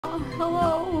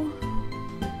Hello.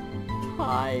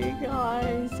 Hi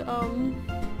guys.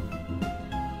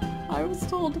 I was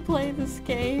told to play this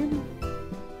game.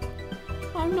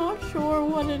 I'm not sure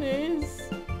what it is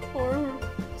or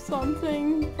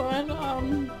something, but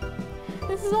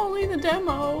this is only the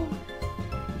demo.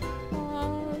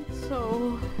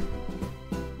 So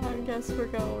I guess we're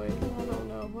going. I don't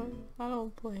know. I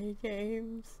don't play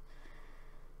games.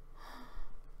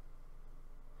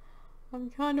 I'm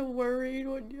kind of worried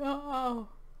what oh.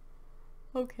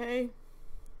 Okay.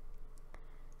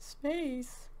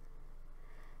 Space.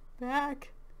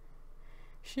 Back.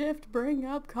 Shift, bring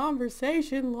up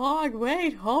conversation log.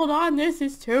 Wait, hold on, this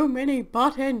is too many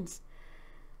buttons.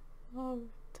 Oh,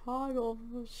 toggle,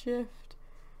 shift.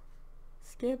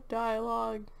 Skip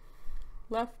dialogue.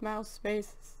 Left mouse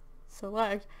space.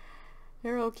 Select.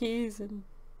 Arrow keys and...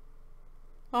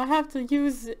 I have to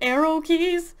use arrow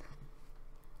keys?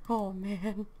 Oh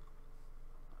man.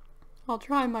 I'll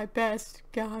try my best,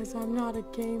 guys. I'm not a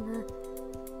gamer.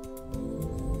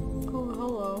 Oh,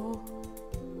 hello.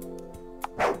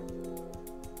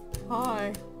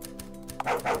 Hi.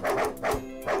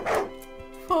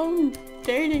 Phone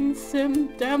dating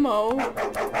sim demo.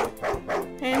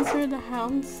 Answer the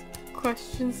hounds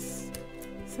questions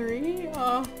 3.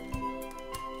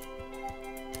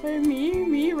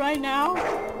 Me right now?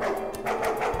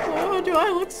 Oh, do I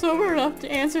look sober enough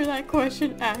to answer that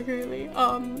question accurately?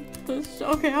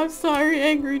 Okay, I'm sorry,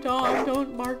 angry dog,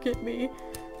 don't bark at me.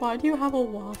 Why do you have a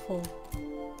waffle?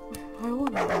 I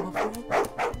want a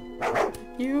waffle.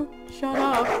 You, shut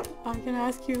up. I can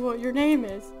ask you what your name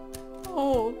is.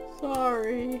 Oh,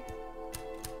 sorry.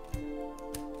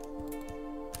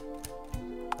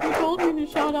 You told me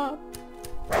to shut up.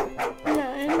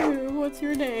 Yeah, anywho, what's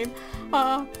your name?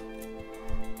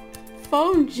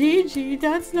 Phone Gigi,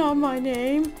 that's not my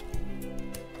name.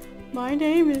 My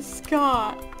name is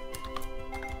Scott.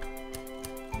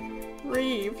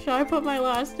 Reeve, should I put my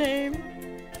last name?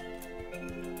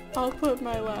 I'll put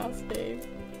my last name.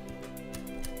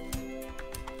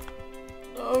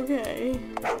 Okay.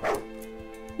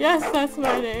 Yes, that's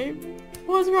my name.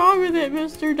 What's wrong with it,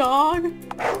 Mr. Dog?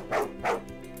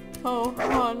 Oh,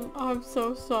 hon, I'm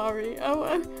so sorry.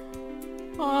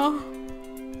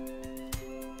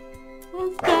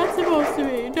 What's that supposed to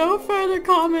be? No further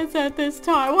comments at this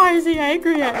time. Why is he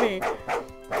angry at me?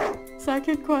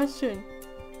 Second question.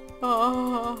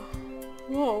 Whoa.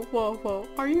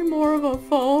 Are you more of a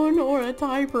phone or a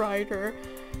typewriter?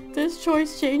 This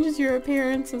choice changes your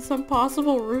appearance and some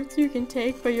possible routes you can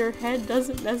take, but your head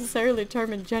doesn't necessarily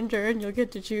determine gender, and you'll get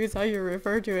to choose how you're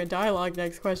referred to in dialogue.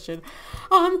 Next question.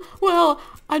 Well,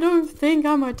 I don't think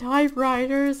I'm a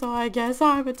typewriter, so I guess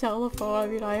I'm a telephone. I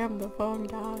mean, I am the phone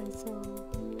guy, so...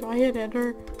 Do I hit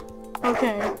enter?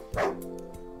 Okay.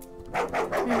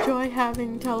 Enjoy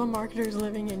having telemarketers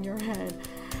living in your head.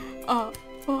 Well,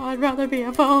 I'd rather be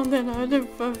a phone than a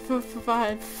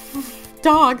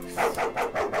dog.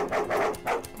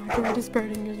 My greatest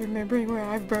burden is remembering where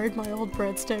I've buried my old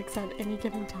breadsticks at any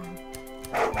given time.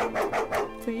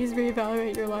 Please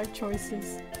reevaluate your life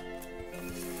choices.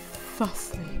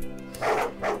 Thusly.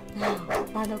 Now,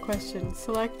 final question.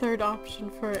 Select third option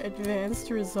for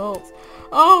advanced results.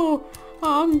 Oh!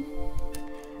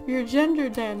 Your gender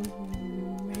then,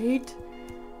 mate?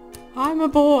 I'm a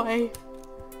boy.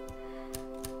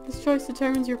 This choice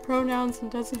determines your pronouns and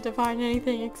doesn't define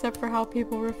anything except for how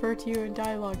people refer to you in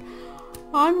dialogue.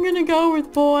 I'm gonna go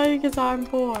with boy because I'm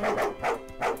boy.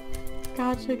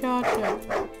 Gotcha.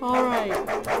 Alright.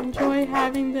 Enjoy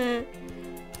having the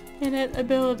innate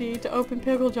ability to open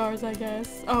pickle jars, I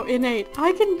guess. Oh, innate.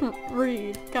 I can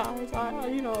read, guys. Can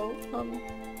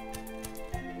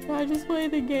I just play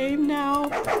the game now?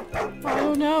 I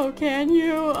don't know. Can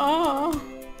you?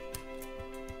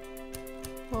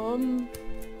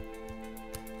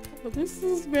 This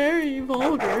is very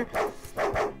vulgar.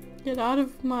 Get out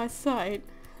of my sight.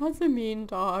 That's a mean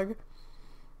dog.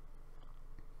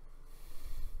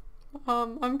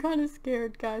 I'm kind of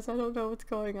scared, guys. I don't know what's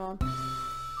going on.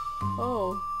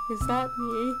 Oh, is that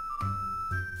me?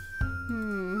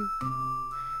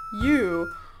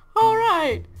 You.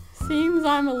 Alright. Seems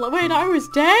I'm alive. Wait, I was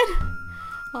dead?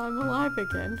 I'm alive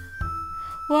again.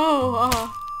 Whoa,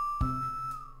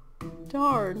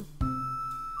 darn.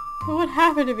 What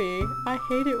happened to me? I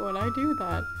hate it when I do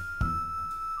that.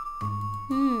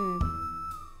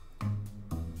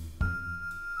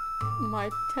 My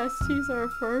testes are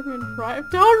firm and private.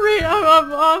 Don't read.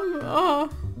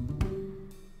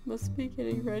 Must be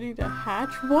getting ready to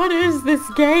hatch. What is this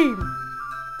game?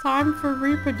 Time for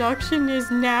reproduction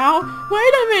is now?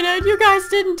 Wait a minute, you guys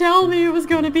didn't tell me it was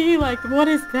going to be like, what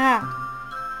is that?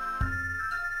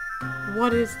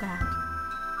 What is that?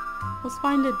 Let's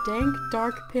find a dank,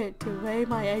 dark pit to lay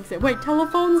my eggs in. Wait,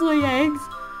 telephones lay eggs?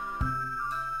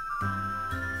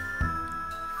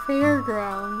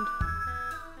 Fairground.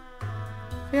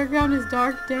 Fairground is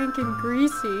dark, dank, and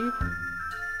greasy.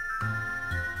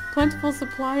 Plentiful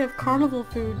supply of carnival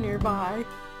food nearby.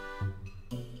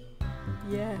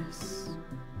 Yes.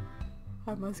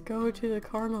 I must go to the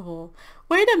carnival.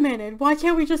 Wait a minute, why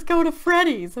can't we just go to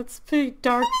Freddy's? That's pretty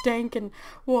dark, dank, and...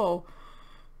 whoa.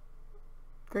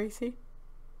 Gracie?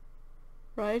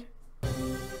 Right?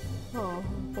 Oh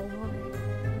boy.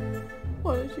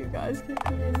 What did you guys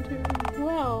get me into?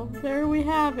 Well, there we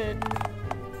have it.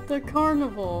 The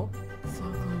carnival. So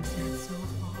close yet so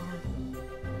far.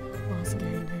 Must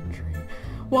gain entry.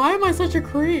 Why am I such a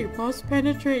creep? Must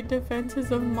penetrate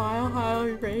defenses of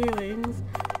mile-high railings.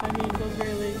 I mean, those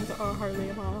railings are hardly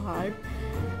a mile high.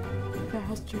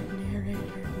 Bastard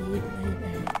narrator, eat lay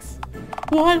eggs.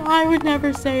 What? I would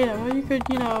never say that. Well, you could,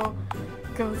 you know,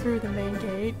 go through the main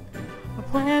gate. A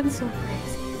plan so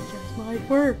crazy it just might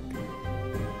work.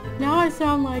 Now I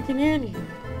sound like an idiot.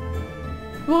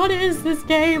 What is this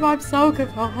game? I'm so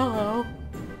confused. Oh, hello.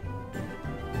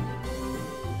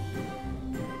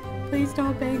 Please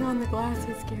don't bang on the glass,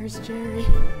 it scares Jerry.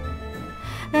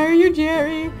 Are you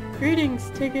Jerry? Greetings,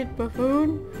 ticket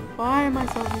buffoon. Why am I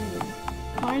so mean?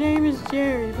 My name is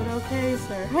Jerry, but okay,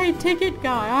 sir. Hey, ticket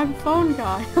guy, I'm phone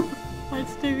guy.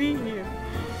 Nice to meet you.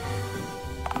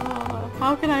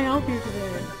 How can I help you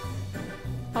today?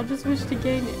 I just wish to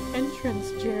gain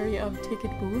entrance, Jerry of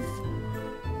ticket booth.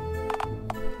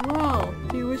 Well,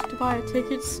 do you wish to buy a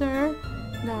ticket, sir?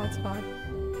 No, it's fine.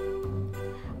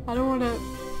 I don't want to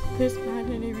piss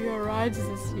behind any of your rides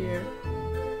this year.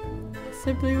 I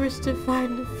simply wish to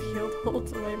find a field hole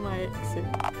to lay my eggs in.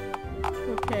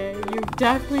 Okay, you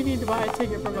definitely need to buy a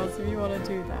ticket from us if you want to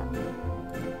do that.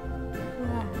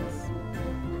 Yes.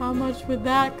 How much would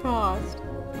that cost?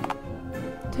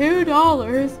 $2?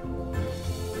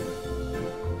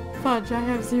 Fudge, I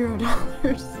have $0.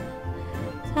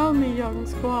 Tell me, young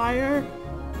squire,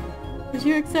 would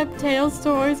you accept tales,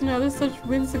 stories, and other such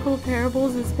whimsical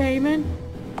parables as payment?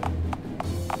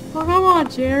 Oh, come on,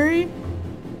 Jerry!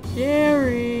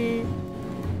 Jerry!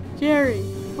 Jerry!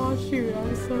 Oh shoot, I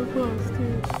was so close,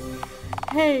 too.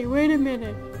 Hey, wait a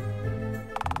minute.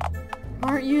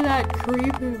 Aren't you that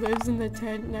creep who lives in the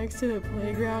tent next to the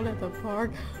playground at the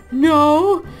park?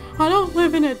 No! I don't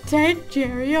live in a tent,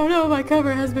 Jerry! Oh no, my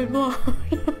cover has been blown!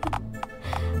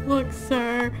 Look,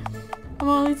 sir, I'm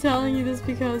only telling you this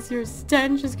because your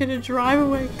stench is gonna drive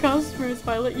away customers if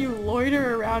I let you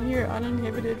loiter around here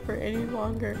uninhibited for any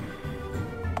longer.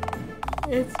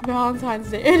 It's Valentine's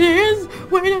Day. It is?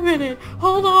 Wait a minute.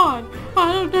 Hold on.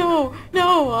 I don't know.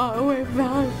 No, wait,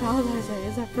 Valentine's Day.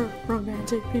 Is that for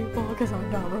romantic people? Because I'm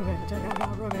not romantic. I'm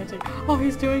not romantic. Oh,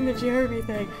 he's doing the Jeremy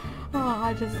thing. Oh,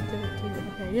 I just did it too.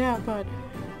 Okay, yeah, but...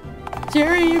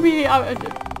 Jerry, you mean... Jerry,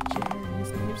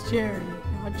 his name's Jerry.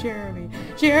 Jeremy.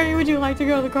 Jerry, would you like to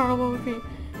go to the carnival with me?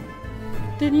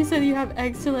 Didn't you say that you have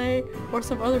eggs to lay? Or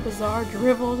some other bizarre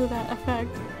drivel to that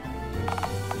effect?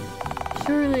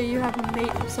 Surely you have a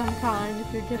mate of some kind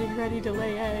if you're getting ready to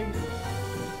lay eggs.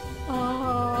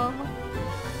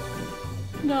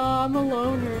 No, I'm a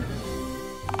loner.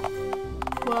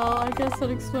 Well, I guess that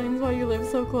explains why you live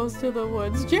so close to the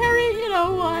woods. Jerry, you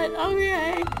know what?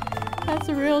 Okay. That's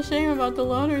a real shame about the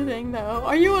loner thing, though.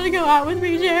 Are you want to go out with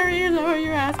me, Jerry? Is that what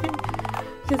you're asking?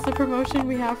 Because the promotion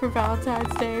we have for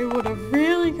Valentine's Day would have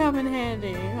really come in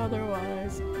handy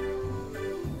otherwise.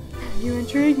 You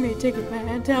intrigue me, Ticket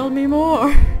Man. Tell me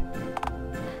more.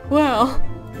 Well,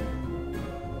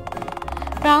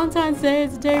 Valentine's Day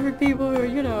is a day for people who are,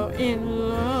 you know, in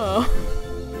love.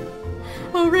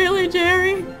 Oh, really,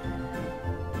 Jerry?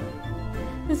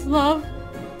 This love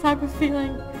type of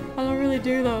feeling, I don't really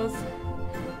do those.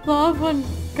 Love on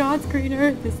God's green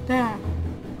earth is that.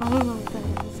 I don't know what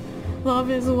that is.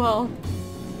 Love is, well...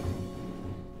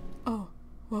 Oh,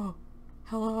 whoa.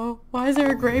 Hello? Why is there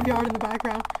a graveyard in the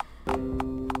background?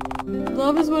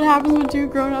 Love is what happens when two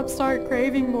grown-ups start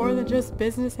craving more than just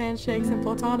business handshakes and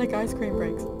platonic ice cream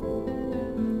breaks.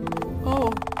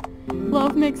 Oh.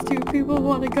 Love makes two people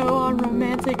want to go on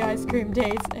romantic ice cream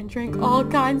dates and drink all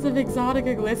kinds of exotic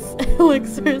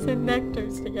elixirs and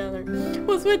nectars together.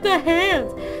 What's with the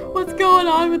hands? What's going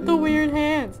on with the weird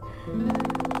hands?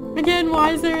 Again,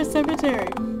 why is there a cemetery?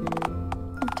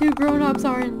 If two grown-ups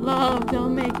are in love, they'll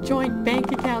make joint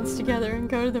bank accounts together and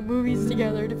go to the movies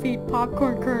together to feed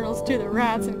popcorn kernels to the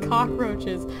rats and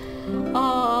cockroaches.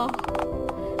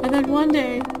 And then one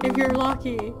day, if you're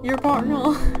lucky, your partner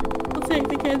will take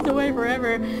the kids away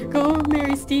forever. Go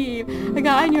marry Steve, a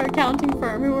guy in your accounting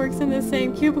firm who works in the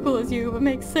same cubicle as you but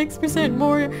makes 6%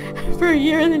 more per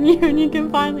year than you, and you can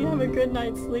finally have a good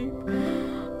night's sleep.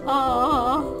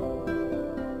 Aww.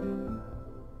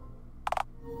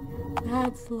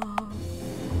 That's love.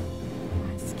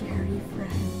 My scary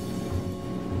friend.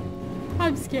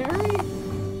 I'm scary?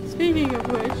 Speaking of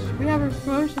which, we have a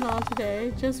promotion on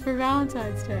today, just for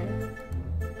Valentine's Day.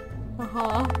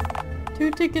 2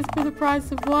 tickets for the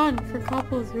price of 1 for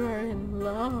couples who are in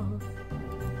love.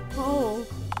 Oh.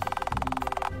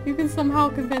 You can somehow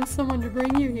convince someone to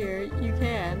bring you here. You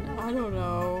can. I don't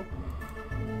know.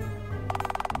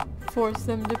 Force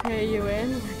them to pay you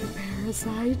in like a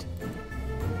parasite.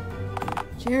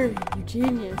 Jerry, you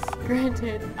genius.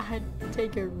 Granted, I'd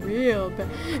take a real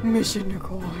mission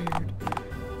acquired.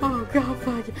 Oh god,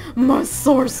 fuck it. My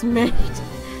source mate.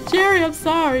 Jerry, I'm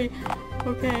sorry.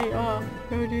 Okay,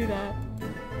 go do that.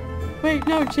 Wait,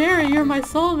 no, Jerry, you're my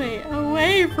soulmate.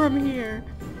 Away from here.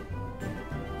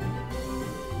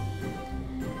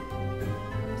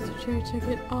 Mr. Cherry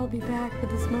Chicken, I'll be back with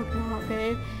the smoking hot,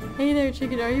 babe. Hey there,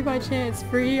 Chicken, are you by chance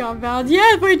free on Valentine's?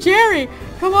 Yes, wait, Jerry!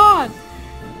 Come on!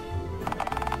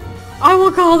 I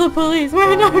will call the police.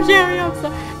 Wait, no, Jerry, I'm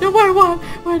sorry. No, wait, what?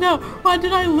 Wait, no. What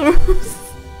did I lose?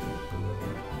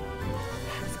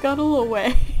 Scuttle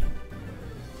away.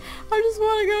 I just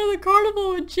want to go to the carnival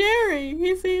with Jerry.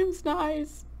 He seems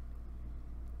nice.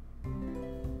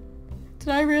 Did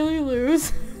I really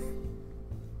lose?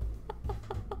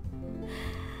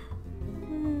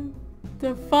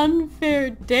 The fun fair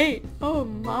date. Oh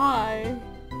my.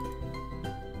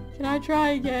 Can I try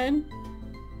again?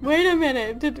 Wait a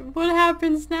minute. What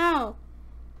happens now?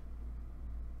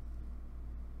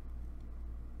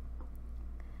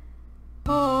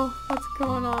 Oh, what's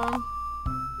going on?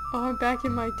 Oh, I'm back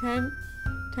in my tent.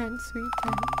 Sweet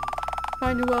tent.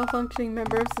 Find a well-functioning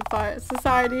member of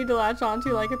society to latch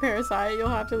onto like a parasite. You'll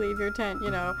have to leave your tent,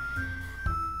 you know.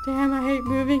 Damn, I hate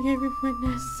moving even when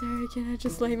necessary. Can I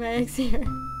just lay my eggs here?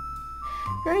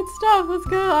 Great stuff, let's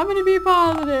go. I'm gonna be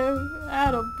positive.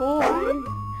 Attaboy.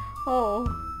 Oh,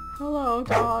 hello,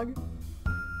 dog.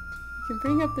 You can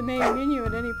bring up the main menu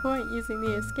at any point using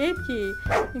the escape key,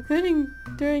 including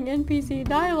during NPC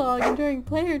dialogue and during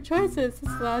player choices.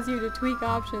 This allows you to tweak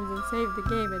options and save the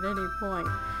game at any point.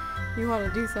 You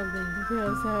want to do something to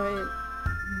feel so it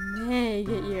may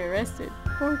get you arrested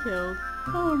or killed.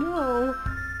 Oh no,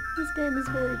 this game is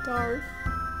very dark.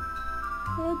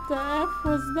 What the F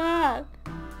was that?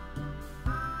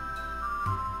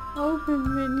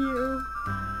 Open menu.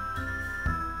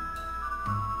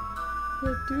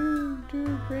 The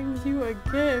dude brings you a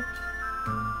gift.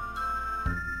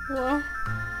 What?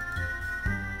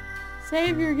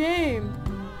 Save your game.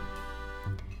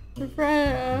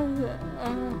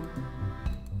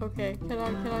 Okay, can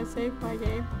I save my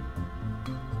game?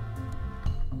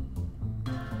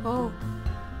 Oh,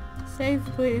 save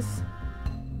please.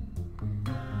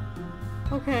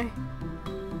 Okay,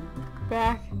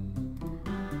 back.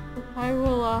 I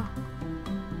will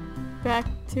back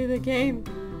to the game.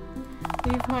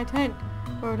 Leave my tent.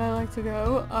 Where would I like to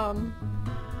go?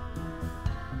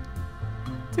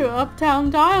 To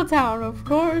Uptown Dialtown, of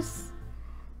course.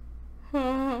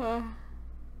 Oh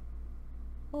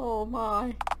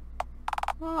my.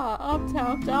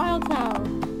 Uptown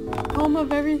Dialtown. Home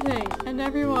of everything and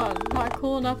everyone. Not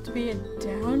cool enough to be in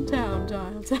downtown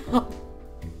Dialtown.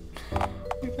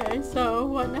 Okay, so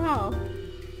what now?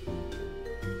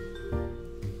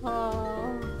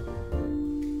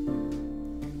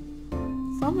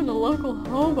 Summon a local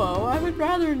hobo? I would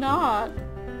rather not.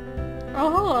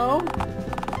 Oh, hello.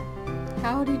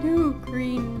 Howdy do,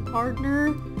 green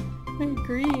partner. Wait,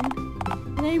 green?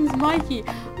 My name's Mikey.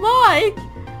 Mike!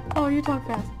 Oh, you talk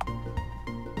fast.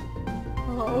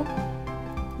 Hello?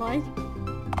 Mike?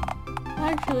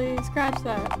 Actually, scratch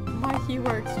that. Mikey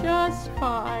works just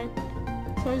fine.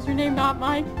 So is your name not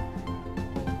Mike?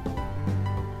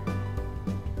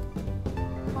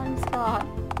 I'm Scott.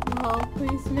 Well,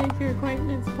 pleased to make your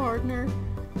acquaintance, partner.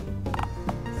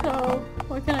 So,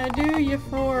 what can I do you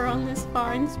for on this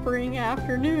fine spring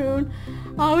afternoon?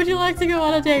 Would you like to go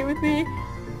on a date with me?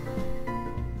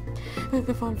 At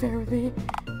the fun fair with me?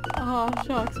 Aw,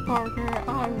 shucks, partner,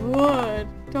 I would.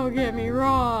 Don't get me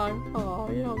wrong. Oh,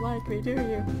 you don't like me, do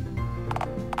you?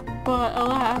 But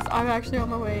alas, I'm actually on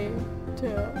my way to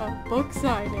a book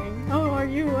signing. Oh, are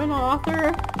you an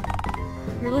author?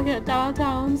 You're looking at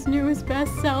Dialtown's newest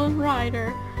best-selling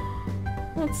writer.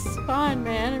 That's fine,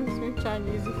 man. I'm just trying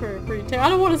to use it for a free tale. I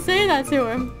don't want to say that to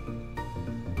him.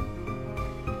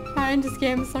 Trying to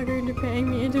scam a sucker into paying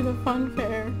me into the fun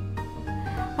fair.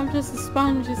 I'm just a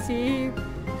sponge, you see.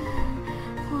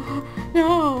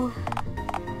 No!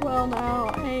 Well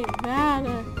now, ain't that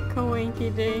a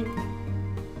coinky-dink?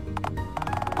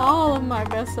 All of my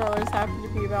bestsellers happen to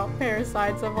be about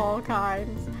parasites of all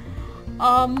kinds.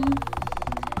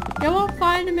 You won't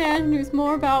find a man who knows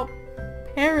more about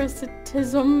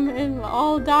parasitism in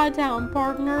all Dialtown,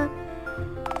 partner.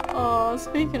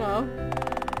 Speaking of,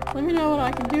 let me know what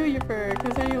I can do you for,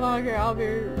 cause any longer I'll be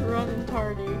running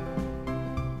tardy.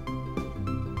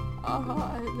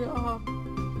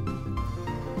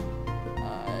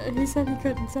 He said he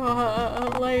couldn't, so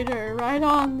later. Right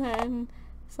on then.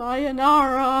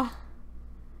 Sayonara.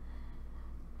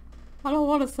 I don't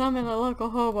want to summon a local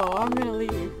hobo. I'm gonna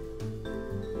leave.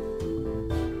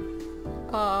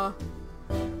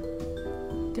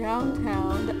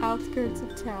 Downtown, the outskirts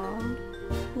of town,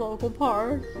 local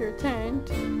park, your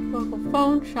tent, local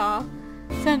phone shop,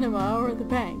 cinema, or the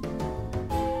bank.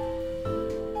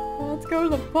 Let's go to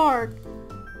the park.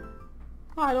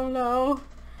 I don't know.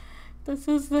 This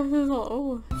is a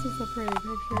pretty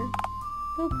picture.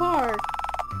 The park.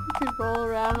 You could roll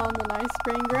around on the nice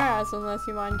spring grass unless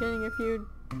you mind getting a few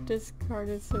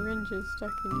discarded syringes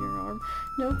stuck in your arm.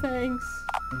 No thanks.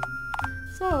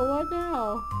 So, what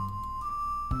now?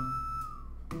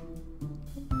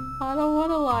 I don't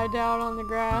want to lie down on the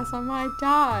grass. I might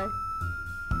die.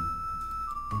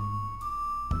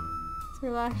 It's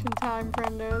relaxing time,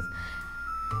 friendos.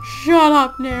 Shut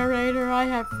up, narrator. I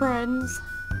have friends.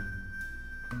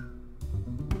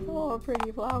 Oh,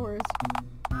 pretty flowers.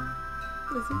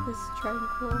 Isn't this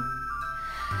tranquil?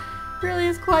 Really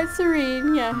is quite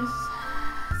serene, yes.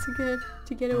 It's good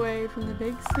to get away from the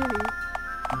big city.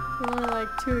 We're only like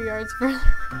 2 yards further.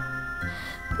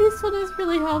 Peacefulness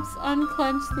really helps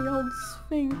unclench the old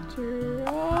sphincter.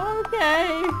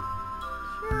 Okay.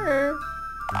 Sure.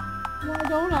 Why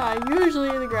don't I?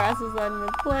 Usually the grass is done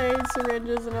with blades,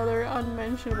 syringes, and other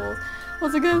unmentionables. Well,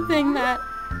 it's a good thing that...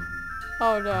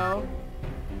 Oh no.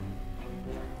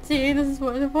 See, this is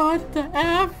what the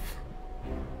F?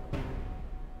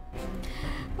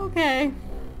 Okay.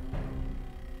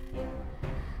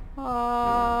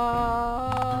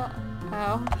 Ouch.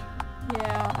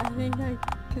 Yeah, I think I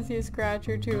can see a scratch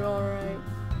or two, alright.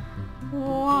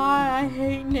 Why? I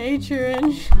hate nature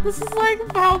and this is like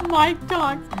about Mike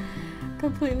talks.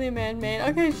 Completely man-made.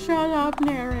 Okay, shut up,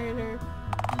 narrator.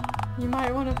 You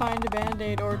might want to find a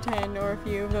band-aid or 10 or a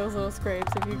few of those little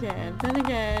scrapes if you can. Then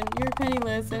again, you're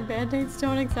penniless and band-aids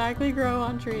don't exactly grow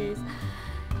on trees.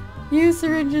 Used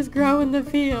syringes grow in the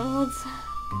fields.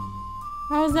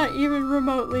 How is that even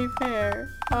remotely fair?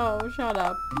 Oh, shut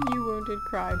up, you wounded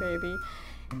crybaby.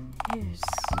 Yes.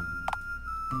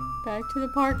 Back to the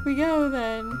park we go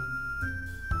then.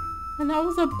 And that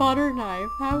was a butter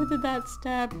knife. How did that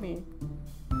stab me?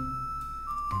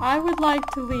 I would like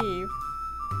to leave.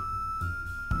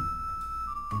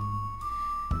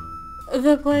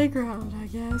 The playground, I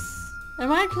guess.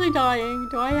 Am I actually dying?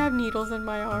 Do I have needles in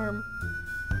my arm?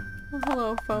 Oh,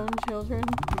 hello, phone children.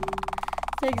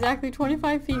 Stay exactly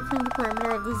 25 feet from the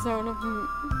perimeter of the zone of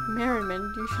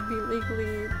merriment. You should be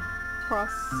legally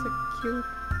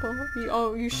prosecutable.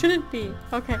 Oh, you shouldn't be.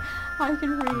 Okay, I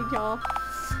can read, y'all.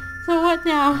 So what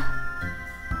now?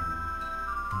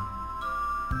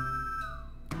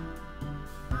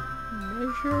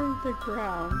 Measure the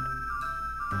ground.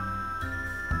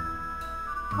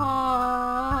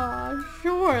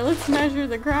 Sure, let's measure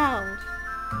the ground.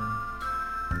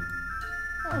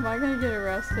 Am I gonna get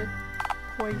arrested?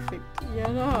 Perfect. You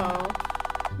know.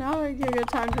 Now would be a good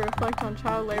time to reflect on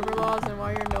child labor laws and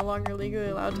why you're no longer legally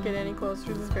allowed to get any closer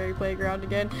to this very playground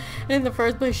again. And in the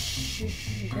first place,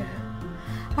 shh.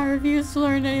 I refuse to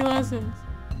learn any lessons.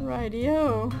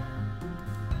 Rightio.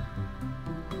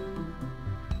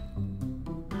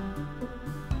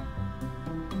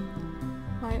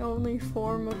 My only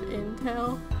form of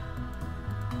intel.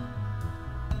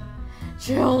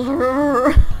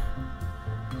 Children!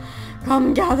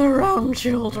 Come gather round,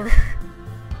 children.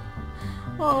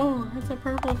 Oh, it's a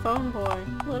purple phone boy.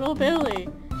 Little Billy.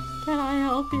 Can I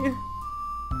help you?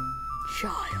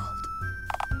 Child.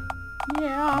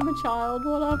 Yeah, I'm a child.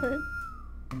 What of it?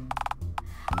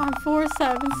 I'm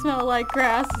 4'7", smell like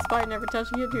grass despite never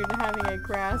touching it due to having a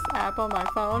grass app on my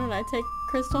phone, and I take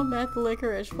crystal meth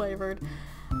licorice flavored.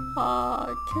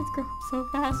 Kids grow up so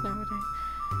fast nowadays.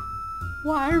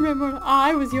 Why, I remember when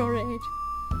I was your age.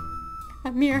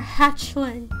 A mere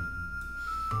hatchling.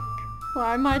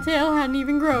 Why, my tail hadn't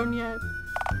even grown yet.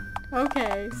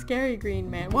 Okay, scary green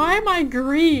man. Why am I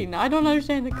green? I don't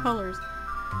understand the colors.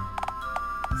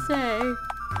 Say,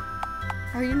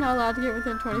 are you not allowed to get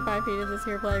within 25 feet of this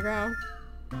here playground?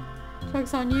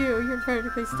 Joke's on you, you're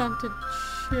vertically stunted.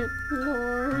 Shit,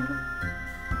 lord.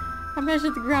 I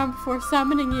measured the ground before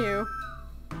summoning you.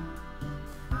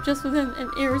 Just within an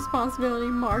irresponsibility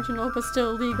marginal but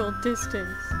still legal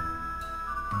distance.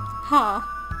 Ha!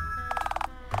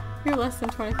 You're less than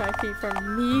 25 feet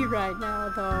from me right now,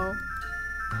 though.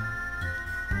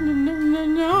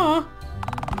 No.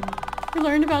 You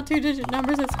learned about 2-digit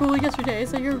numbers at school yesterday,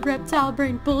 so your reptile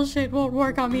brain bullshit won't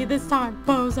work on me this time,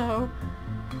 bozo.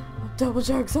 Double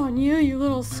joke's on you, you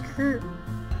little skirt.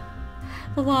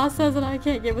 The law says that I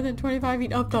can't get within 25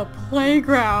 feet of the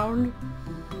playground.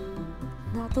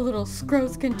 Not the little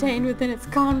scrotes contained within its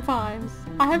confines.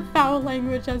 I have foul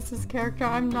language as this character.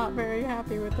 I'm not very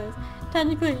happy with this.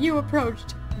 Technically, you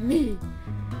approached me.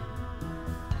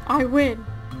 I win.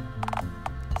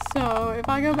 So, if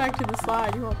I go back to the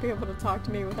slide, you won't be able to talk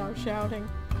to me without shouting.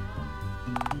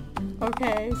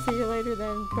 Okay, see you later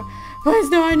then. Please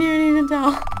no, I didn't even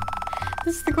tell.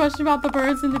 This is the question about the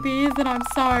birds and the bees, and I'm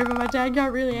sorry, but my dad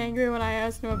got really angry when I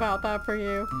asked him about that for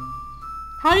you.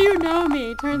 How do you know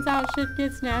me? Turns out shit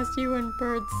gets nasty when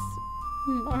birds...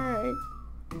 alright.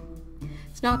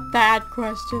 It's not that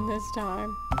question this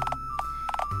time.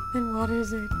 Then what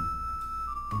is it?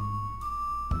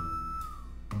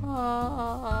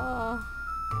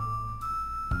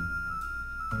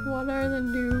 What are the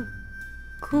new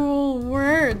cool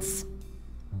words?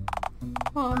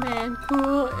 Oh man,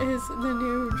 cool is the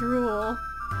new drool.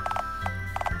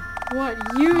 What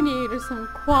you need are some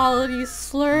quality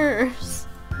slurs.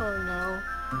 Oh no.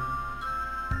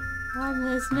 I'm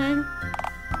listening.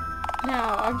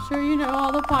 Now, I'm sure you know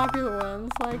all the popular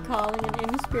ones, like calling an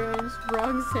inexperienced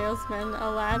drug salesman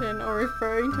Aladdin or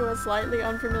referring to a slightly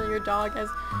unfamiliar dog as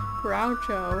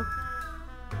Groucho.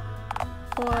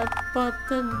 But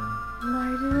the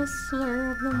mightiest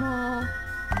slur of them all.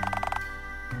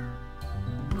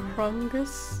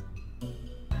 Krungus?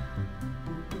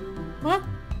 What?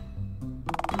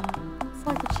 It's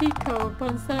like a cheat code,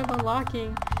 but instead of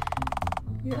unlocking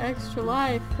your extra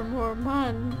life for more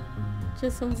mun,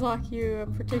 just unlock you a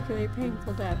particularly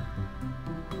painful death.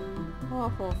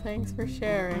 Awful, thanks for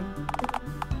sharing.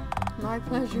 My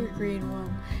pleasure, green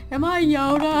one. Am I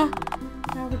Yoda?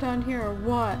 Now we're done here or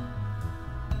what?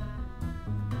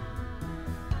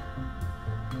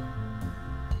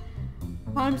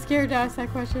 I'm scared to ask that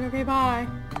question. Okay, bye.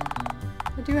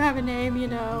 I do have a name, you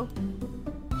know.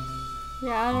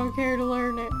 Yeah, I don't care to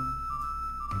learn it.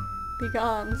 Be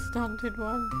gone, stunted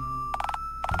one.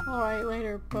 Alright,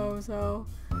 later, bozo.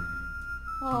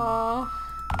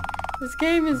 This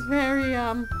game is very,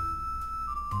 Can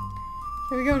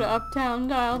we go to Uptown,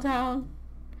 Dialtown?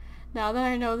 Now that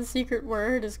I know the secret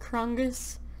word is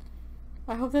Krungus.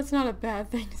 I hope that's not a bad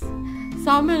thing.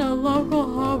 Summon a local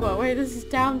hobo. Wait, this is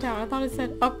downtown. I thought it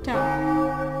said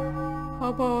uptown.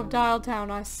 Hobo of Dialtown,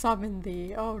 I summon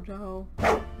thee. Oh no.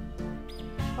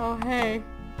 Oh hey.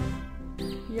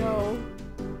 Yo.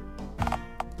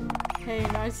 Hey,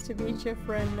 nice to meet you,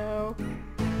 friendo.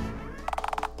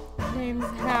 Name's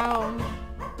Hound.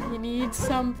 You need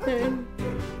something?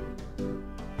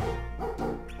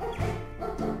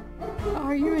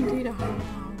 Are you indeed a hobo?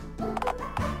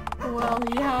 Well,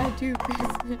 yeah, I do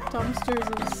visit dumpsters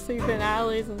and sleep in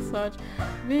alleys and such.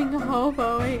 Being a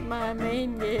hobo ain't my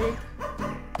main gig.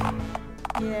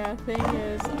 Yeah, thing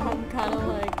is, I'm kinda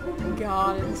like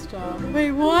God and stuff.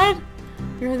 Wait, what?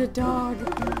 You're the dog.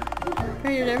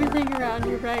 Created everything around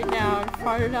you right now and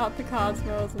farted out the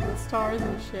cosmos and the stars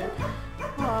and shit.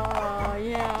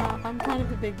 Yeah, I'm kind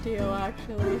of a big deal,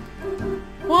 actually.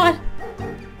 What?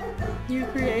 You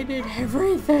created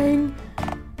everything?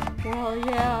 Well,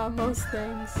 yeah, most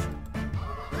things.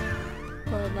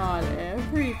 But not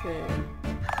everything.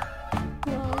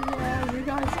 Well, yeah, you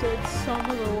guys did some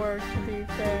of the work, to be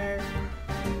fair.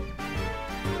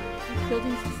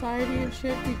 Building society and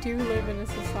shit, we do live in a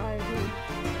society.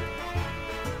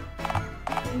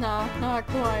 Nah, not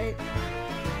quite.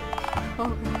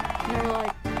 Oh, never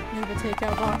like leave a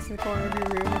takeout box in the corner of your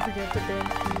room and forget to bin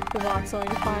the box only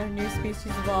to find a new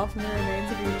species evolved from the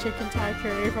remains of your chicken Thai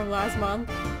curry from last month.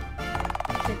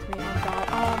 Kicked me off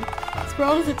that. This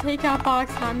world is a takeout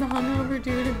box and I'm the hungover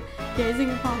dude gazing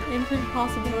upon infinite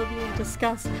possibility and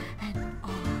disgust and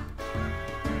awe.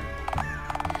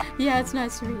 Yeah, it's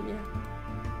nice to meet you.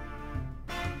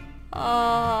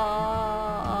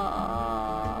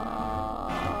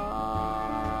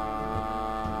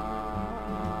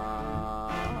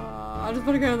 I just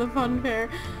want to go to the fun fair.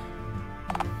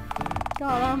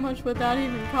 God, how much would that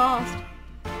even cost?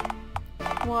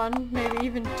 $1, maybe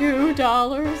even $2.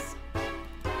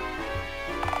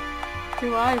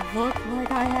 Do I look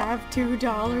like I have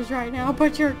 $2 right now?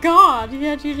 But you're God,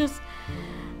 yet you just...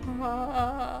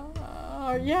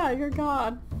 yeah, you're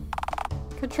God.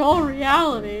 Control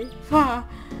reality.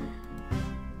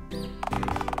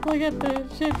 Look at the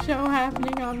shit show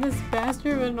happening on this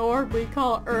bastard of an orb we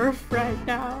call Earth right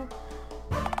now.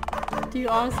 Do you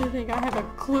honestly think I have a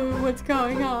clue what's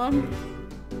going on?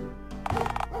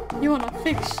 You wanna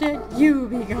fix shit? You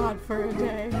be God for a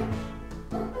day.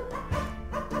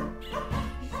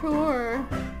 Sure.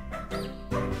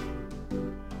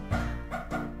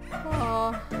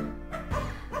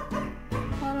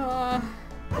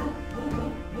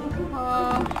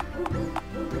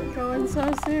 Going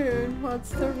so soon. What's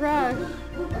the rush?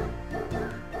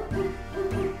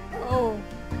 Oh.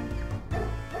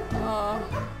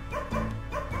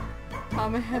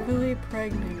 I'm heavily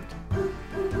pregnant.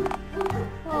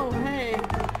 Oh, hey.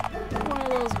 One of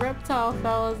those reptile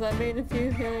fellas that made a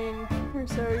few million or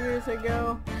so years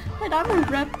ago. Wait, I'm a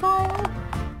reptile?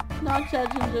 Not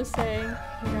judging, just saying.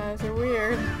 You guys are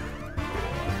weird.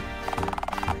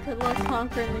 Good luck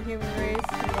conquering the human race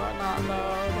and whatnot,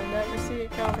 though. They'll never see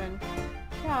it coming.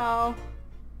 Ciao.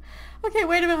 Okay,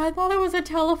 wait a minute. I thought it was a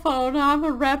telephone. I'm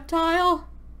a reptile?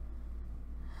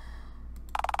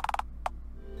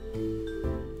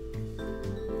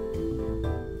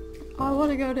 I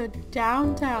want to go to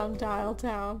downtown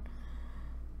Dialtown.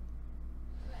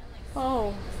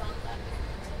 Oh.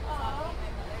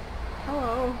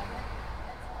 Hello.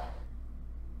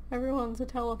 Everyone's a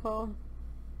telephone.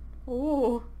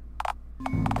 Ooh.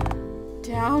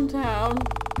 Downtown.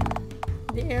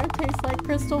 The air tastes like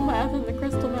crystal meth and the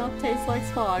crystal meth tastes like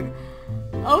smog.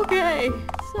 Okay,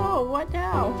 so what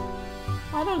now?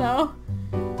 I don't know.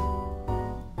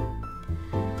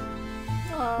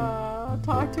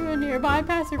 Talk to a nearby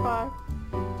passerby.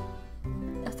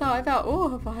 So I thought,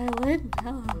 oh, a violin.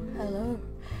 Hello,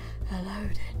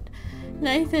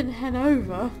 Nathan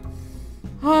Hanover.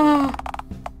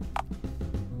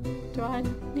 Do I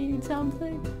need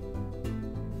something?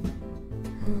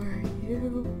 Who are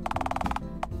you?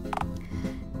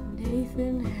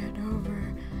 Nathan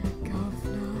Hanover,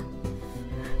 governor.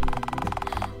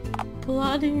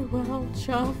 Bloody well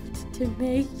chuffed to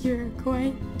make your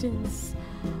acquaintance.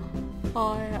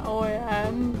 I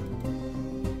am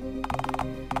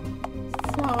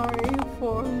sorry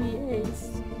for the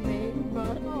ace, mate,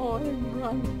 but I'm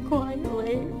running quite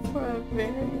late for a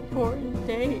very important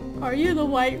date. Are you the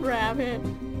White Rabbit?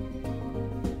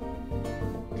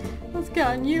 What's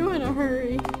gotten you in a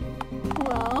hurry?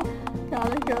 Well,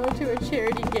 gotta go to a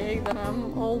charity gig that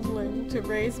I'm holding to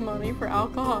raise money for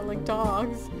alcoholic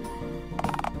dogs.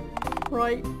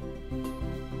 Right.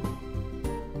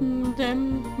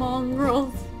 Them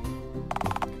mongrels.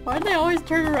 Why'd they always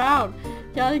turn around?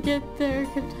 Gotta get their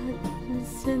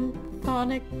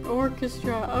symphonic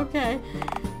orchestra. Okay.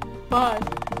 But,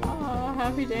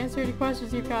 happy to answer any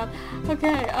questions you've got.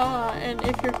 Okay, and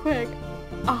if you're quick,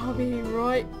 I'll be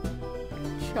right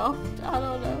chuffed. I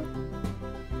don't know.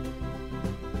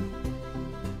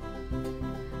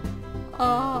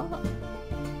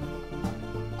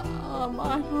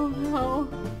 I don't know.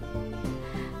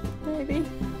 Maybe.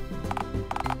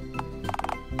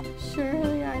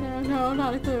 Surely I know. No,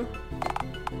 not a clue.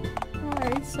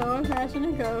 Alright, so imagine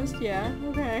a ghost. Yeah,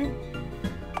 okay.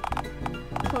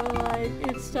 But like,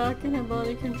 it's stuck in a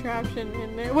bloody contraption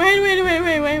in there. Wait.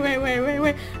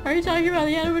 Are you talking about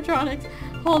the animatronics?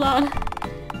 Hold on.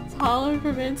 It's hollowed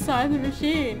from inside the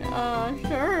machine.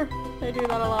 Sure. They do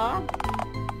that a lot.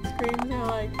 Screams are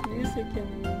like music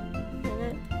in it.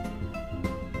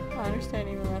 I understand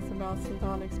even less about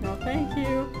symphonics now. Thank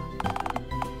you.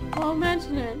 I'll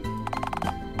mention it.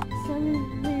 So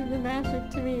leave the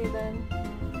magic to me then.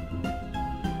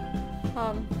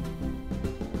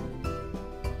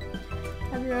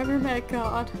 Have you ever met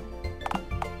God?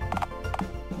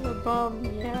 The bum,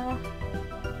 yeah.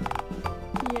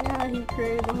 Yeah, he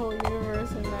created the whole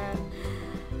universe and that.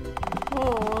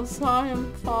 Oh, saw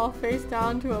him fall face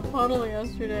down to a puddle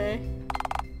yesterday.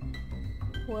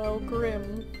 Well,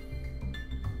 grim.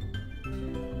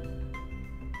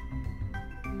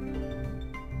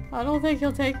 I don't think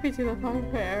he'll take me to the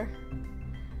fun fair.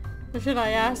 Or should I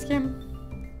ask him?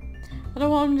 I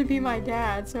don't want him to be my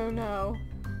dad, so no.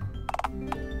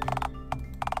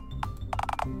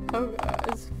 Oh,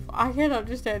 I can't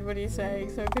understand what he's saying,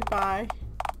 so goodbye.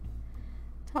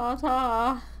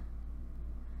 Ta-ta.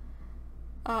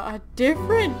 A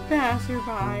different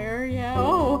passerby, yeah.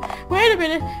 Oh, wait a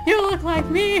minute! You look like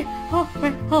me! Oh,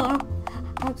 wait, hello.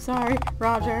 I'm sorry,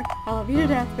 Roger. I love you to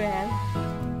death, man.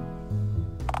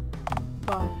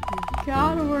 But you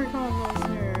gotta work on those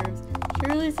nerves.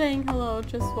 Surely saying hello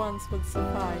just once would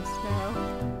suffice, no?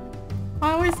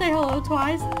 I always say hello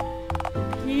twice.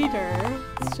 Peter,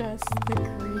 it's just the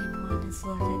green one is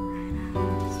looking right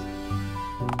at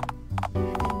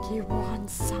us. he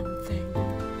wants something.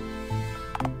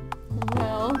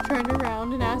 Well, turn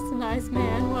around and ask the nice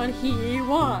man what he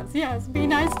wants. Yes, be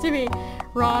nice to me,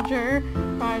 Roger.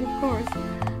 Right, of course.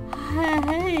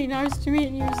 Hey, nice to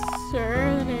meet you,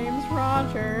 sir. The name's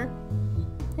Roger.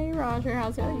 Hey, Roger,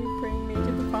 how's it you bring me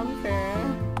to the fun fair?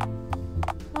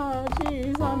 Oh,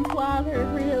 jeez, I'm flattered,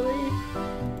 really.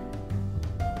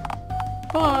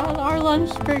 But our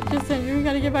lunch break just ended. We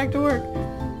gotta get back to work.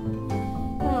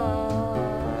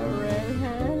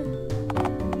 Redhead.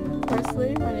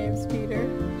 Firstly, my name's Peter.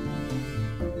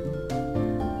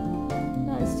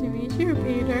 Nice to meet you,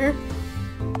 Peter.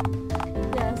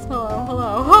 Yes,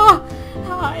 hello. Ha!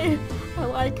 Hi! I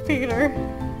like Peter.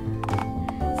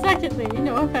 Secondly,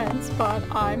 no offense, but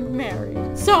I'm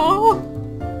married. So?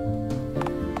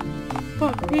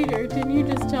 But Peter, didn't you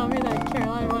just tell me that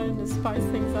Caroline wanted to spice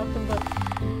things up in the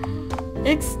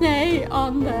ixnay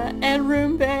on the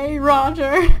앵αρrƴ,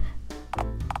 Roger?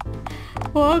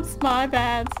 Whoops, my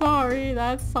bad. Sorry,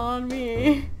 that's on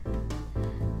me.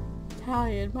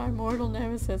 Italian, my mortal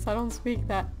nemesis. I don't speak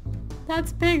that.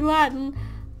 That's Pig Latin.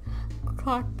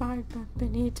 Clocked by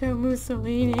Benito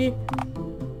Mussolini.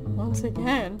 Once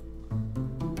again.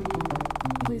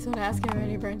 Please don't ask him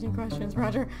any branching questions,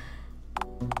 Roger.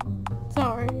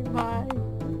 Sorry, bye.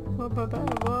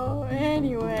 Whoa,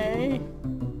 anyway.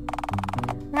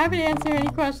 I'm happy to answer any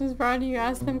questions, provided you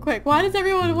ask them quick. Why does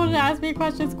everyone want to ask me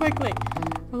questions quickly?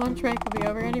 Our lunch break will be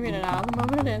over any minute now. The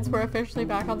moment it ends, we're officially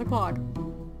back on the clock.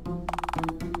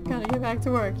 Gotta get back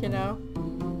to work, you know.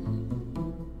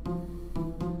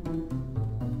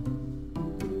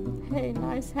 Hey,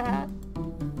 nice hat.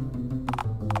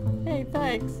 Hey,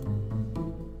 thanks.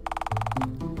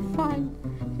 Fine.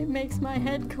 It makes my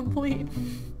head complete.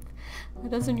 Why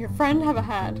doesn't your friend have a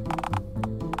hat?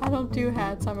 I don't do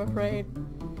hats, I'm afraid.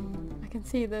 I can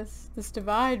see this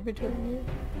divide between you.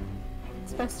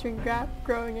 This festering gap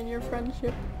growing in your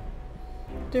friendship.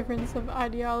 Difference of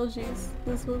ideologies.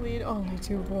 This will lead only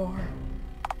to war.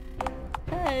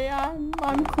 Hey, I'm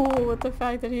cool with the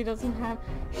fact that he doesn't have...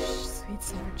 Shh, sweet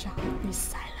summer child, be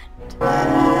silent.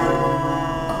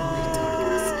 Only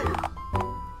darkness now.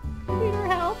 Peter,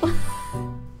 help!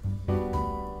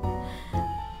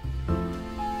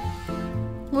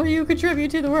 What do you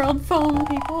contribute to the world? Phone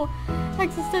people.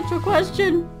 Existential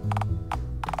question.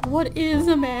 What is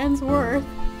a man's worth?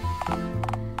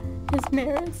 His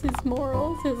merits, his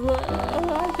morals, his...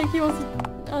 I think he wants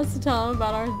us to tell him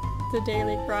about the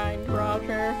daily grind,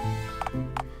 Roger.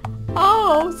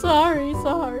 Oh, sorry.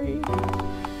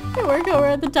 I work over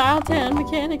at the Dialtown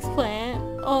mechanics plant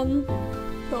on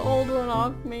the old one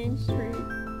off Main Street.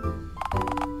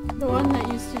 The one that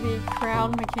used to be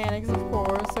Crown Mechanics, of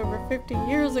course, over 50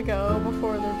 years ago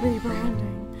before the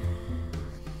rebranding.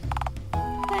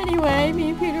 Anyway, me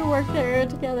and Peter work there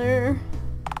together.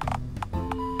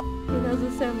 He does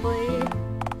assembly.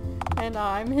 And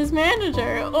I'm his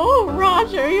manager. Oh,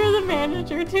 Roger, you're the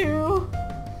manager too.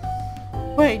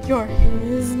 Wait, you're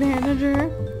his manager?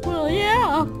 Well,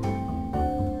 yeah.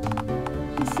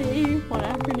 You see, one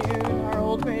afternoon, our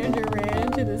old manager ran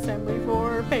into the assembly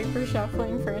floor, paper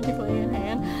shuffling frantically in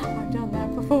hand. I've done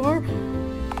that before.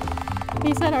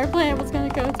 He said our plant was going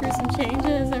to go through some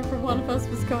changes and one of us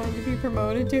was going to be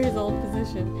promoted to his old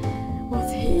position.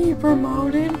 Was he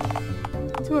promoted?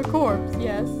 To a corpse,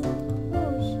 yes.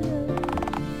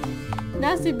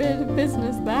 Nasty bit of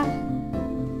business, that.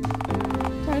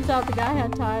 Turns out the guy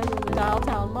had ties with the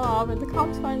Dialtown mob, and the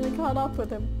cops finally caught up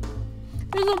with him.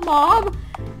 There's a mob!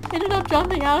 Ended up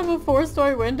jumping out of a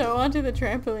 4-story window onto the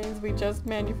trampolines we just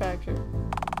manufactured.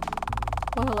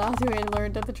 What a lousy way to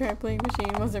learn that the trampoline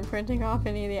machine wasn't printing off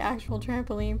any of the actual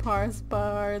trampoline parts,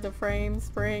 but the frame,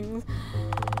 springs.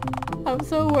 I was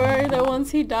so worried that once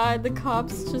he died, the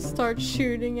cops just start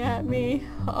shooting at me.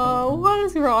 Oh, what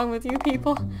is wrong with you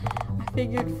people? I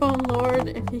figured, phone lord,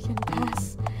 if he can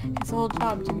pass his old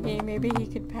job to me, maybe he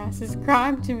could pass his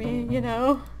crime to me, you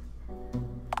know?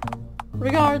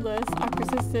 Regardless, I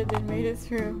persisted and made it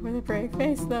through with a brave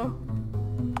face, though.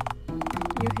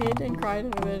 You hid and cried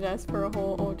under the desk for a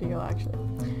whole ordeal, actually.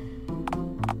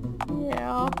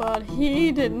 Yeah, but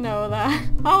he didn't know that.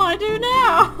 All I do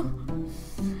now!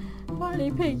 Why did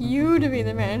he pick you to be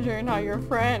the manager and not your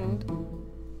friend?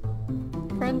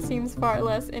 Friend seems far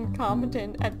less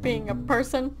incompetent at being a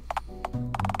person.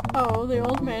 Oh, the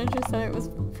old manager said it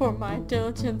was for my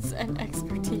diligence and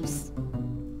expertise.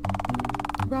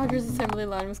 Roger's assembly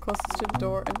line was closest to the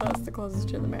door and thus the closest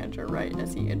to the manager right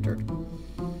as he entered.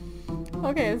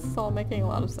 Okay, this is all making a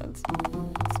lot of sense.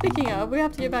 Speaking of, we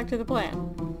have to get back to the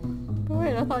plan. But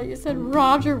wait, I thought you said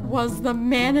Roger was the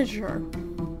manager.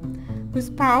 Who's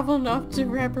powerful enough to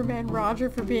reprimand Roger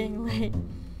for being late.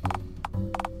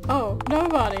 Oh,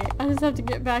 nobody. I just have to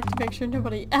get back to make sure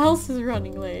nobody else is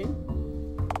running late.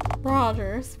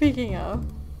 Roger, speaking of.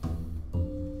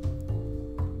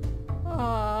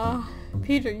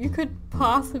 Peter, you could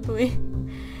possibly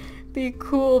be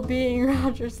cool being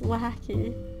Roger's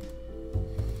lackey.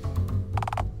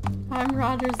 I'm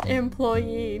Roger's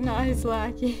employee, not his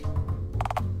lackey.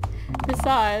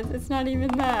 Besides, it's not even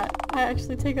that. I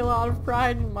actually take a lot of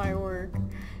pride in my work.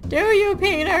 Do you,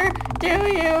 Peter? Do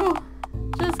you?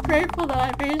 Just grateful that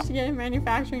I managed to get a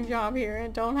manufacturing job here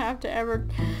and don't have to ever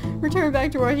return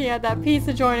back to working at that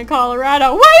pizza joint in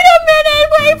Colorado. Wait a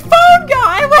minute! Wait, phone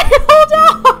guy! Wait, hold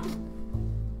on!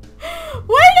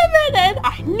 Wait a minute!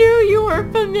 I knew you were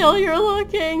familiar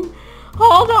looking!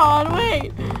 Hold on,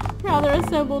 wait! Rather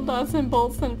assembled nuts and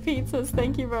bolts and pizzas,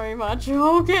 thank you very much.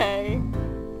 Okay.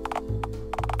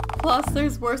 Plus,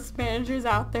 there's worse managers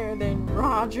out there than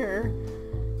Roger.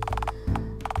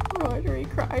 Roger,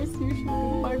 Christ, you should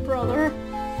be my brother.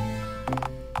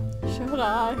 Should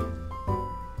I?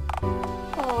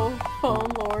 Oh,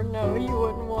 phone lord, no, you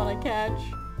wouldn't want to catch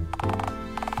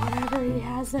whatever he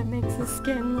has that makes his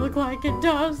skin look like it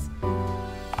does.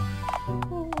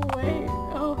 Oh, wait.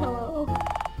 Oh, hello.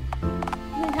 I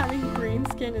think having green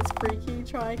skin is freaky.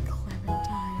 Try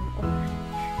Clementine orange.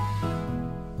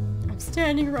 I'm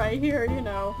standing right here, you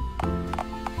know.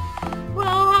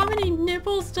 Well, how many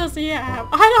nipples does he have?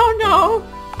 I don't know!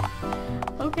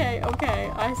 Okay,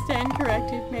 I stand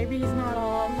corrected. Maybe he's not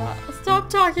all on that. Stop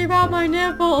talking about my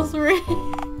nipples, Ree!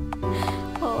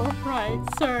 Oh, right,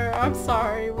 sir, I'm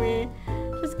sorry. We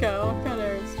just go. I've got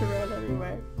errands to run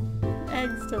anyway.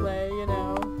 Eggs to lay, you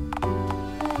know.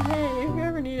 Oh, hey, if you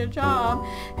ever need a job.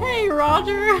 Hey,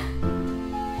 Roger!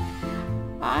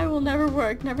 I will never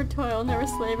work, never toil, never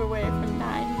slave away from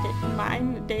mine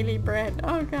daily bread.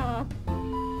 Oh, God.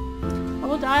 I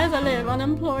will die as I live,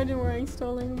 unemployed and wearing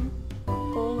stolen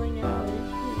bowling alley shoes.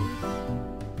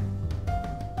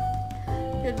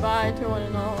 Goodbye to one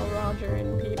and all, Roger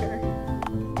and Peter.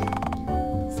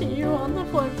 See you on the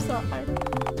flip side.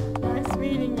 Nice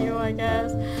meeting you, I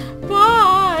guess.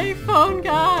 Bye, phone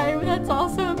guy! That's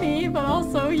also me, but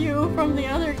also you from the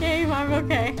other game. I'm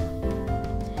okay.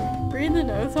 Read the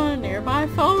notes on a nearby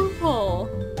phone pole.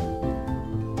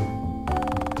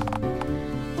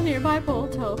 A nearby pole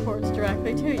teleports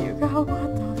directly to you. God,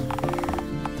 what the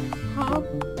f***?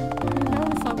 You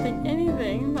notice something,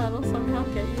 anything that'll somehow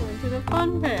get you into the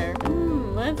fun fair.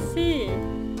 Let's see.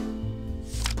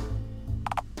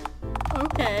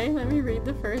 Okay, let me read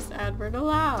the first advert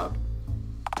aloud.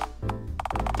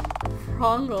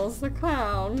 Frongles the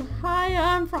Clown. Hi,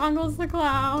 I'm Frongles the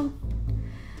Clown.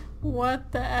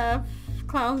 What the F?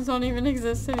 Clowns don't even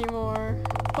exist anymore.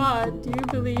 But, do you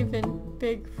believe in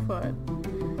Bigfoot?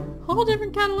 Whole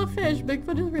different kettle of fish.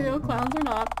 Bigfoot is real, clowns are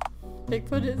not.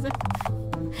 Bigfoot is a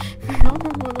real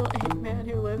little ape man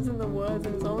who lives in the woods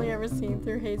and is only ever seen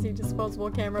through hazy disposable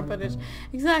camera footage.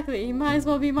 Exactly, he might as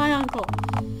well be my uncle.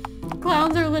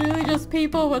 Clowns are literally just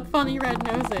people with funny red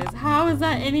noses. How is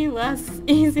that any less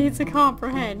easy to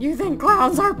comprehend? You think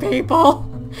clowns are people?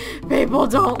 People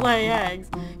don't lay eggs.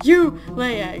 You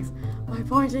lay eggs. My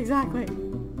point exactly.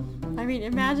 I mean,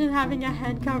 imagine having a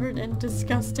head covered in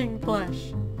disgusting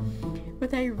flesh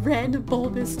with a red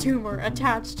bulbous tumor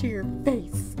attached to your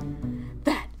face.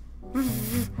 That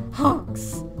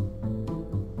hunks.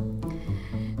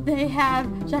 They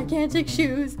have gigantic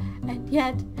shoes, and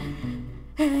yet,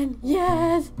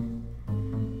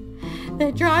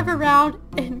 they drive around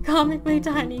in comically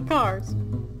tiny cars.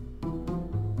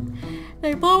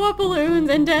 They blow up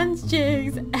balloons and dance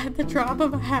jigs at the drop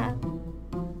of a hat.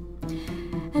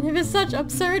 And if it's such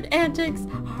absurd antics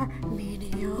are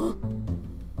menial,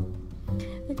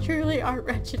 they truly are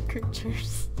wretched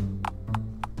creatures.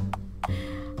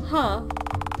 Huh.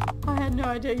 I had no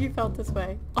idea you felt this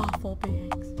way. Awful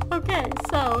beings. Okay,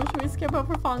 so, should we skip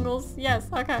over Fongles? Yes,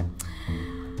 okay.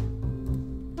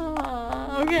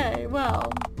 Okay,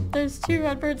 well, there's 2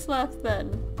 adverts left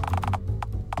then.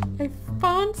 A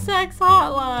phone sex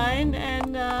hotline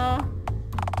and,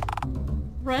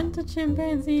 rent a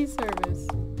chimpanzee service.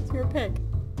 It's your pick.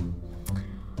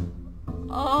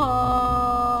 I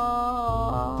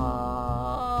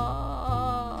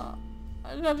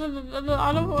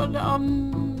don't want to,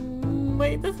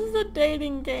 wait, this is a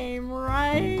dating game,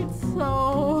 right?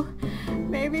 So,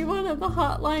 maybe one of the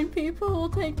hotline people will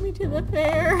take me to the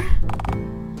fair.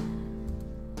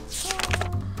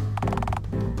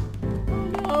 Oh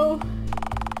no.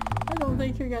 I don't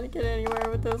think you're gonna get anywhere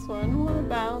with this one. What a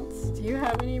bounce. Do you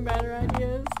have any better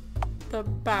ideas? The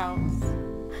bounce.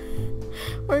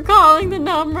 We're calling the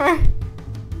number.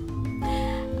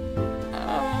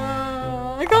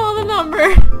 Call the number.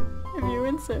 If you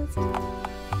insist.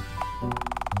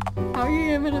 How are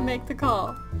you even gonna make the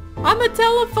call? I'm a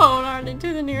telephone, Arnie,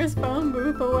 to the nearest phone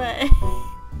booth away.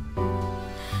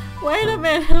 Wait a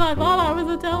minute, I thought I was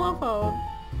a telephone.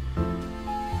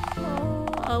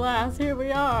 Alas, here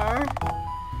we are.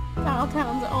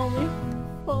 Dialtown's only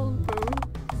phone booth,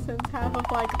 since half of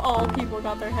like all people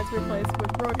got their heads replaced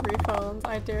with rotary phones.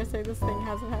 I dare say this thing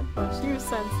hasn't had much use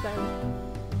since then.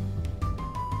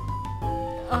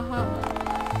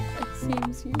 It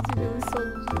seems usually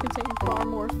sold to contain far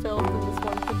more filth than this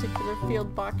one particular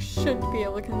field box should be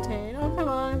able to contain. Oh come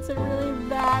on, is it really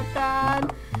that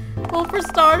bad? Well, for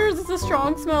starters, it's a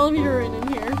strong smell of urine in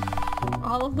here.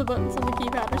 All of the buttons on the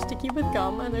keypad are sticky with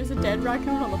gum, and there's a dead raccoon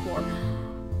on the floor.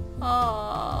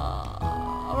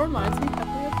 Reminds me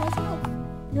heavily of myself.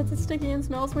 Because it's sticky and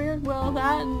smells weird? Well,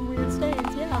 that and weird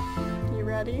stains, yeah. You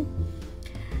ready?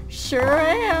 Sure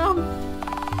am!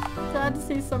 Glad to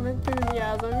see some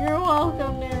enthusiasm. You're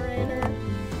welcome, narrator.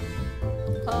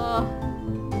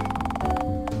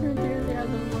 Your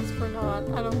enthusiasm was for naught.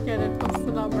 I don't get it. What's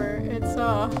the number? It's,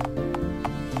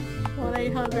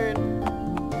 1-800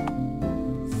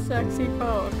 sexy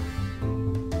phone.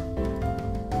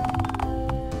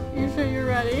 You sure you're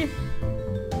ready?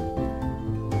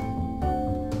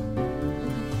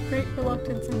 Great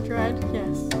reluctance and dread,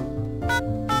 yes.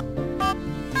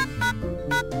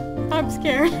 I'm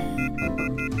scared.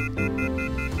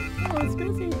 Oh, it's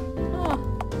busy. Oh,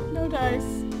 no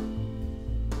dice.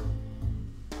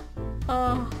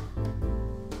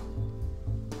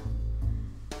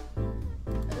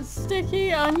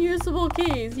 Sticky, unusable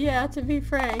keys. Yeah, to be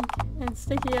frank. And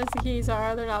sticky as the keys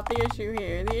are, they're not the issue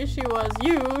here. The issue was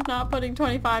you not putting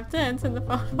 25 cents in the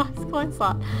phone box coin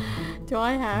slot. Do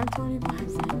I have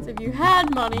 25 cents? If you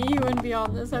had money, you wouldn't be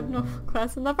on this no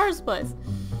quest in the first place.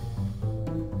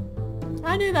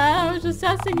 I knew that. I was just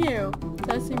testing you.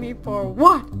 Testing me for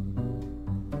what?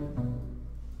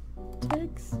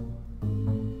 Ticks.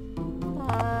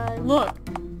 Look.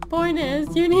 Point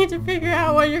is, you need to figure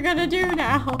out what you're gonna do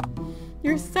now.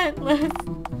 You're scentless.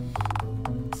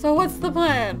 So what's the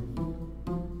plan?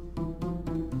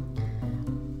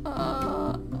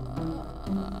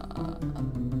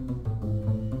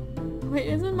 Wait,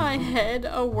 isn't my head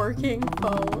a working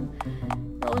phone?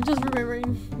 I'm just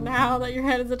remembering now that your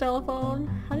head is a telephone.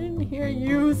 I didn't hear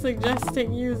you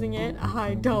suggesting using it.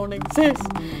 I don't exist.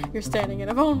 You're standing in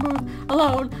a phone booth,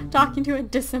 alone, talking to a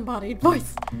disembodied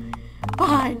voice.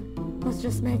 Fine. Let's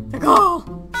just make the call.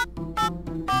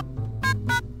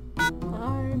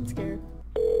 I'm scared.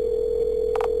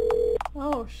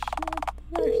 Oh shit.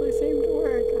 That actually seemed to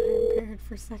work. I am paired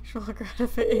for sexual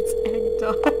gratification. It's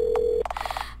앵đ.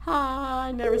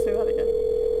 I never say that again.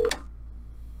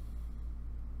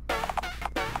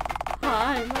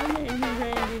 Hi, my name is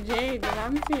Randy Jade, and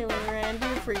I'm feeling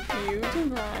randy for you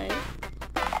tonight.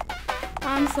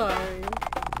 I'm sorry.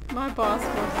 My boss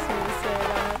forced me to say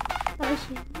that. I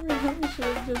really should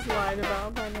have just lied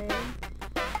about my name.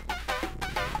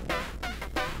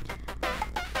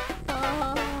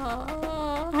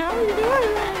 How are you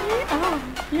doing, Randy? Oh,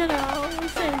 you know, the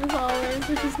same as always,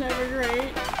 which is never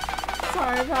great.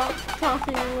 Sorry about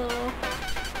talking a little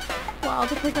while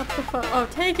to pick up the phone. Oh,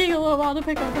 taking a little while to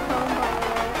pick up the phone, by the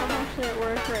way. I'm actually at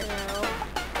work right now.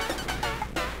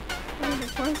 I mean,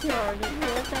 of course you already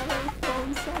work at a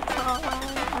phone sex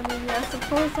hotline. I mean, yes, of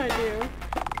course I do.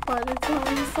 But it's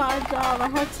only a side job. I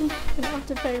have to make enough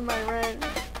to pay my rent,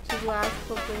 which is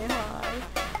laughably high.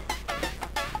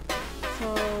 So,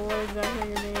 what exactly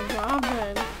your main job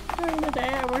then? During the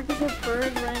day, I work as a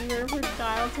bird wrangler for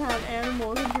Dialtown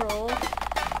Animal Control.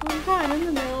 I'm kind of in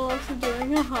the middle of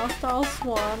subduing a hostile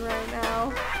swan right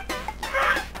now.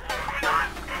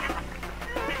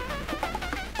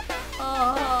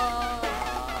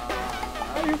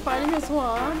 You're fighting a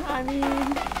swan? I mean,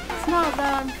 it's not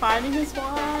that I'm fighting a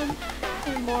swan,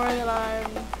 it's more that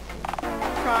I'm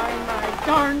trying my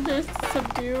darndest to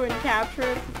subdue and capture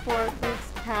it before it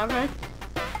wreaks havoc.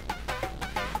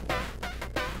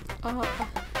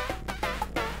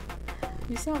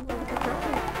 You sound like a girl.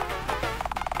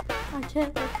 I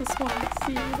can't let the swan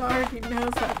see it already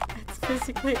knows that it's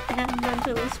physically and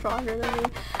mentally stronger than me.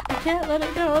 I can't let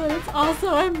it know that it's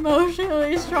also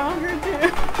emotionally stronger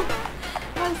too.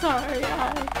 I'm sorry,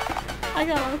 I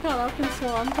got all caught up in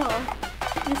swan talk.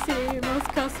 You see, most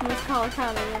customers call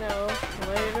kind of, you know,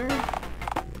 later.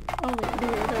 Only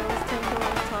weirdos tend to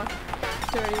want to talk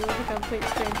dirty with a complete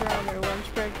stranger on their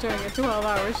lunch break during a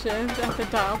 12-hour shift at the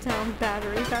Dialtown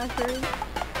battery factory.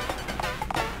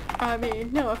 I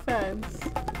mean, no offense.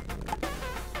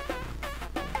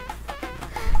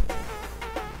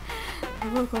 The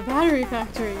local battery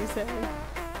factory, you say?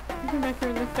 You can make her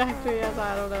in the factory as,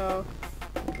 I don't know,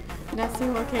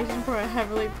 nesting location for a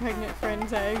heavily pregnant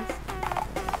friend's eggs.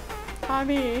 I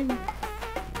mean,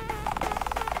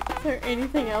 is there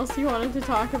anything else you wanted to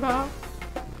talk about?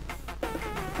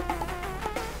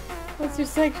 What's your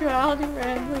sexuality,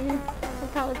 Randy?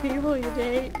 What kind of people you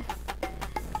date?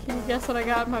 Can you guess what I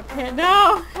got in my pants?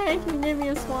 No! Hey, can you give me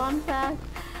a swan fact?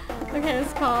 Okay,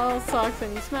 it's called Socks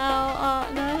When You Smell.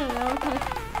 No. Kind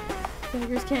of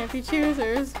beggars can't be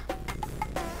choosers.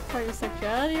 Or your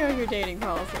sexuality or your dating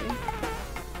policy?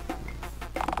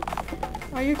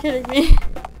 Are you kidding me?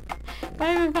 If I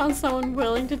haven't found someone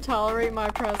willing to tolerate my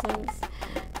presence,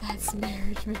 that's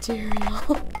marriage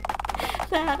material.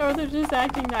 That, or they're just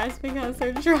acting nice because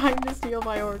they're trying to steal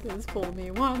my organs. Fool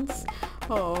me once.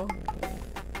 Oh.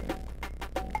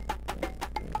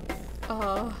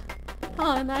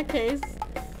 In that case,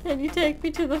 can you take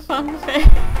me to the fun fair?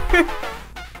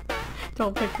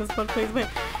 Don't pick this one, please. Wait.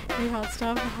 Hey, hot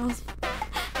stuff. How's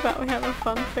about we have a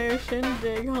fun fair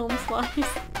shindig home slice?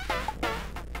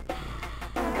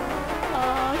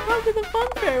 Come to the fun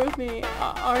fair with me.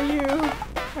 Are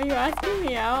you asking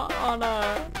me out on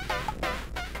a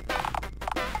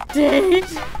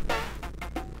date?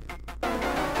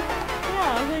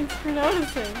 Yeah, thanks for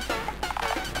noticing.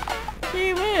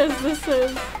 Gee whiz,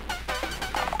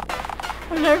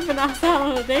 I've never been asked out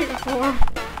on a date before.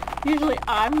 Usually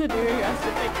I'm the dude who has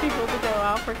to pick people to go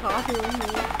out for coffee with me,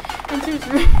 and to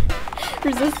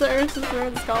resist the urge to throw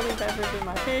the scalding peppers in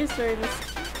my face during this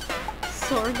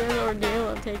sordid ordeal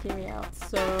of taking me out.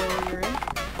 So you're in?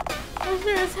 I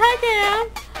sure as heck am!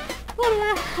 What do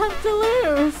I have to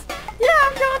lose? Yeah,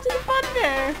 I'm going to the fun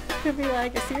fair! Could be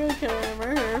like a serial killer or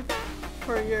murder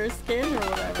for your skin or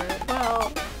whatever.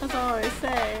 Well, as I always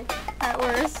say, at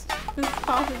worst, this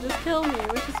cough would just kill me,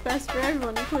 which is best for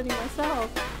everyone, including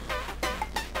myself.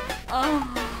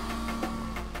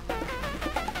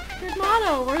 Good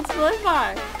motto, words to live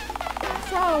by.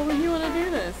 So, when you want to do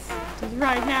this? Does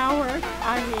right now work?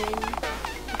 I mean,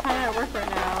 I'm kind of at work right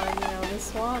now, and you know, this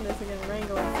swan isn't going to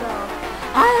wrangle itself.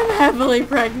 I am heavily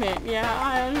pregnant,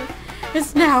 yeah,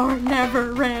 it's now or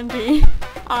never, Randy.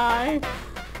 Alright,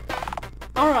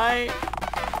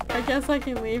 I guess I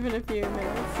can leave in a few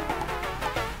minutes.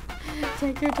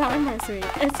 Take your time, my sweet.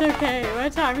 It's okay, my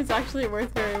time is actually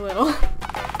worth very little.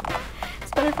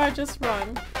 It's better if I just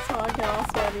run, so I get all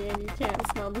sweaty and you can't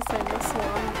smell the scent of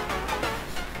swan.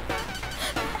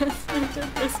 It's the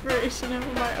desperation of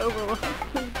my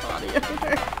overwhelming body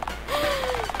odor.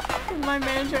 And my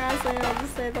manager asked me to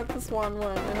say that the swan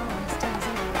won, and almost tells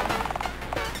me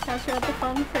catch you at the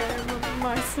fun fair,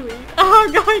 my sweet. Oh,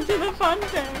 going to the fun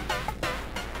fair!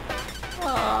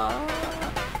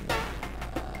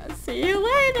 See you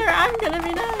later! I'm gonna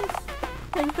be nice!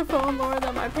 Thank the phone Lord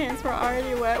that my pants were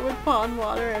already wet with pond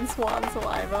water and swan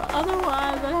saliva.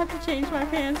 Otherwise, I'd have to change my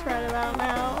pants right about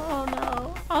now. Oh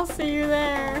no. I'll see you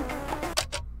there.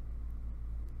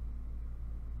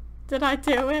 Did I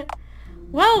do it?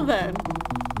 Well then!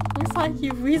 Looks like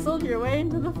you've weaseled your way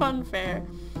into the fun fair.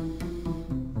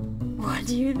 What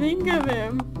do you think of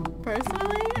him?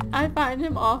 Personally, I find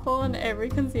him awful in every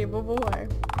conceivable way.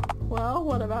 Well,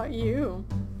 what about you?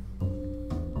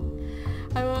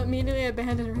 I will immediately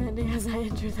abandon Randy as I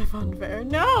enter the fun fair.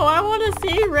 No, I want to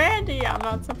see Randy! I'm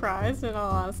not surprised, in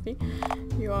all honesty.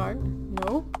 You are?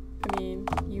 Nope. I mean,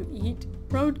 you eat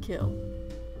roadkill.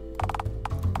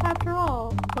 After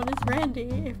all, what is Randy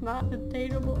if not the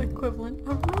dateable equivalent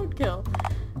of roadkill?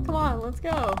 Come on, let's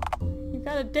go. You've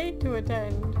got a date to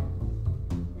attend.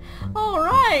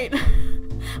 Alright!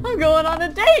 I'm going on a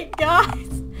date,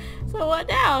 guys! So what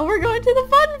now? We're going to the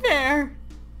fun fair!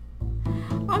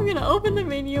 I'm gonna open the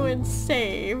menu and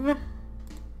save.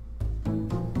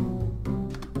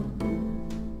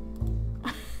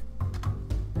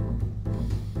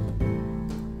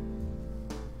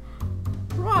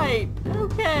 Right,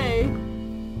 okay.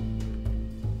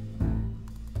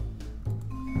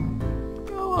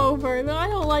 Go over. I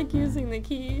don't like using the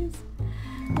keys.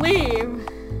 Leave.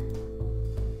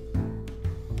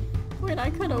 Wait, I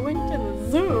could have went to the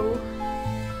zoo.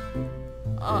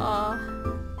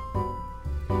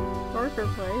 Worker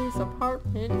place,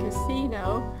 apartment,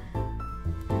 casino.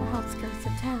 The outskirts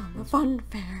of town, the fun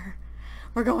fair.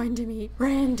 We're going to meet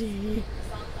Randy.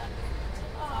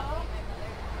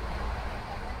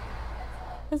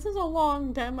 This is a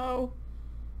long demo.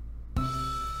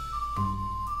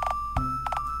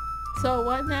 So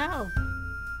what now?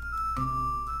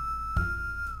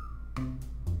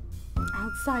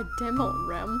 Outside demo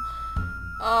realm.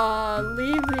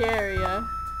 Leave the area.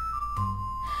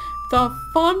 The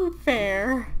fun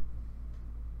fair.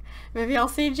 Maybe I'll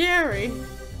see Jerry.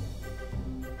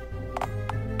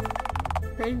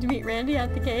 Ready to meet Randy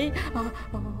at the gate?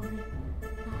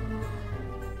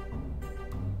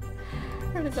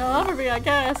 Ready to sell out for me, I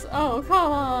guess. Oh,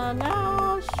 come on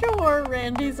now. Sure,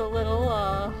 Randy's a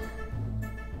little,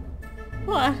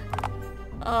 What?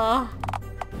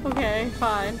 Okay,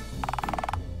 fine.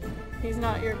 He's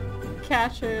not your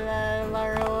catcher that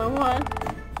I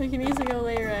what? We can easily go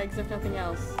lay your eggs if nothing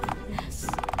else. Yes.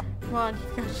 Come on,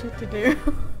 you've got shit to do.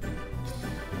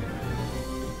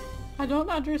 I don't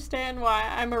understand why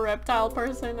I'm a reptile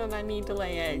person and I need to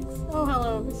lay eggs. Oh,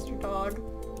 hello, Mr. Dog.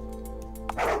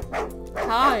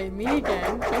 Hi, me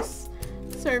again. Just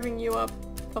serving you up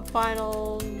a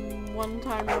final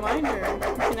one-time reminder.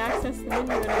 You can access the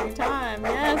menu at any time.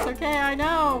 Yes, okay, I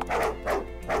know!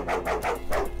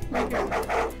 Make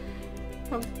a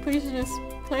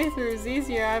completionist playthrough is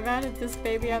easier. I've added this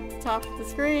baby at the top of the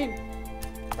screen.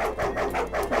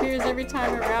 It appears every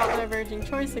time a route diverging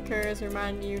choice occurs,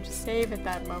 reminding you to save at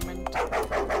that moment.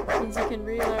 Means you can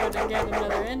reload and get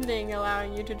another ending,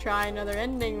 allowing you to try another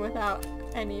ending without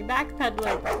any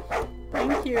backpedaling.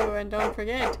 Thank you, and don't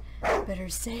forget, better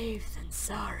safe than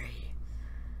sorry.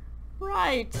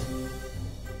 Right!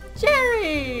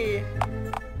 Jerry!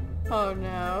 Oh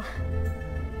no.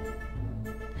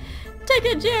 Take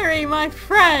it, Jerry, my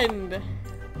friend!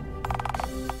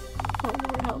 Oh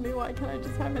Lord help me, why can't I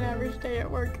just have an average day at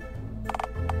work?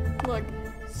 Look,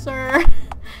 sir,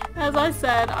 as I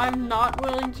said, I'm not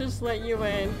willing to just let you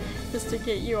in just to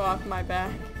get you off my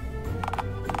back.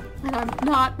 And I'm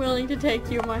not willing to take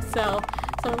you myself,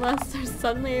 so unless they're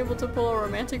suddenly able to pull a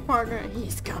romantic partner,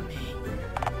 he's coming.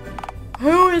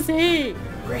 Who is he?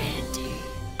 Randy.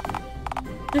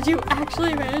 Did you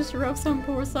actually manage to rope some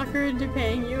poor sucker into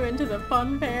paying you into the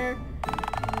fun fair?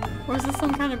 Or is this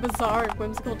some kind of bizarre,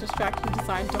 whimsical distraction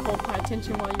designed to hold my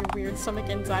attention while your weird stomach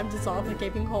enzyme dissolve the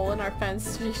gaping hole in our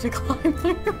fence for you to climb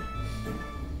through?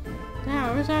 Damn,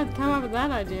 I wish I had come up with that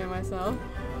idea myself.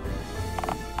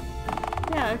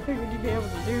 Yeah, I figured you'd be able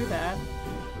to do that.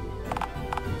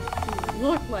 You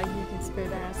look like you can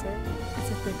spit acid.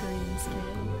 Is it the green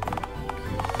skin?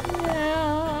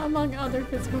 Yeah, among other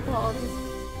physical qualities.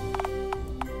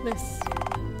 This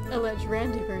alleged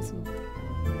Randy person.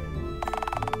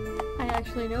 I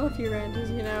actually know a few Randys,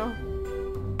 you know.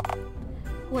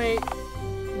 Wait,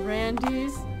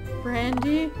 Randy's?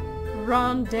 Randy?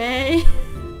 Rondé?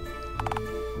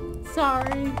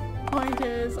 Sorry. Point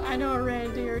is, I know a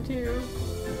Randy or two.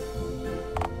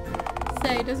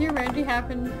 Say, does your Randy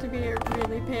happen to be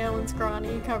really pale and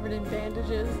scrawny, covered in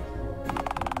bandages?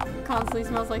 Constantly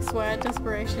smells like sweat,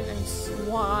 desperation, and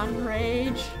swan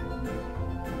rage?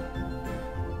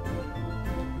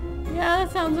 Yeah,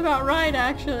 that sounds about right,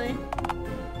 actually.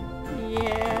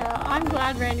 Yeah, I'm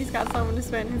glad Randy's got someone to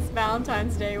spend his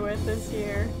Valentine's Day with this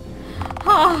year.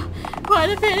 Ah, quite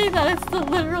a pity that it's the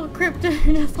literal cryptid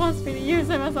who just wants me to use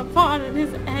him as a pawn in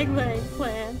his egg-laying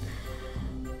plan.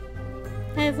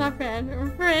 Hey, it's not fair.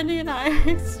 Randy and I are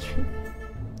extremely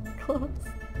close.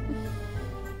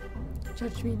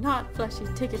 Judge me not, fleshy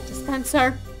ticket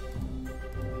dispenser.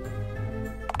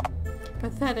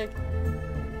 Pathetic.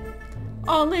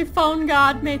 Only phone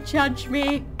god may judge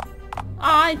me.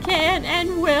 I can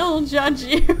and will judge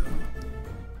you.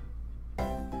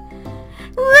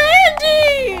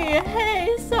 Randy!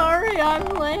 Hey, sorry I'm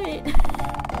late.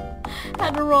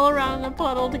 Had to roll around in a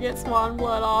puddle to get swan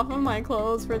blood off of my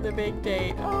clothes for the big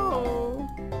date. Oh.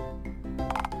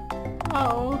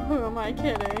 Oh, who am I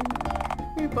kidding?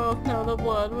 We both know the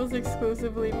blood was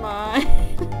exclusively mine.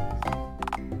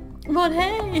 But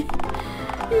hey,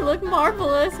 you look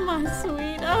marvelous, my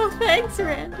sweet. Oh, thanks,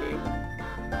 Randy.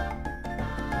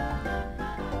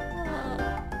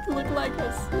 Look like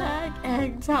a snack.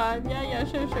 Egg time. Yeah,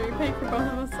 sure. You paid for both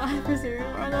of us, I presume.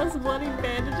 Are those bloody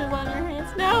bandages on your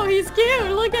hands? No, he's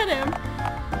cute. Look at him.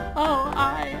 Oh,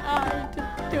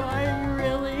 do I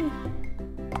really?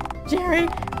 Jerry?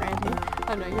 Randy,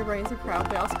 I know your brains are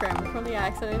probably all scrambled from the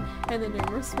accident and the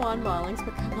numerous swan maulings,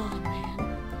 but come on, man.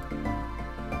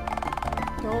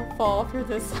 Don't fall for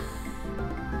this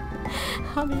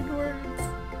honeyed words.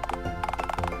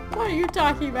 What are you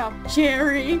talking about?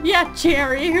 Jerry? Yeah,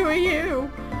 Jerry, who are you?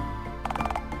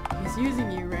 He's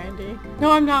using you, Randy.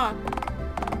 No, I'm not.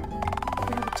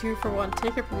 We have a 2-for-1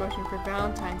 ticket promotion for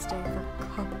Valentine's Day for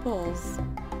couples.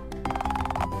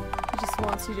 He just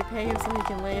wants you to pay him so he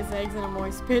can lay his eggs in a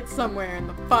moist pit somewhere in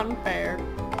the fun fair.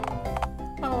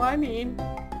 Oh, I mean...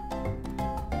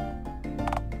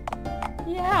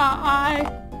 Yeah,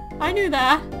 I knew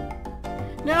that.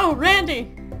 No,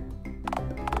 Randy!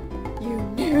 You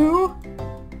knew?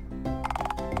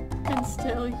 And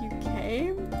still you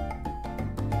came?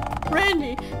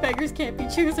 Randy! Beggars can't be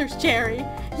choosers, Jerry!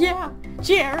 Yeah,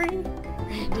 Jerry!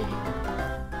 Randy.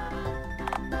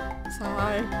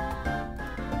 Sigh.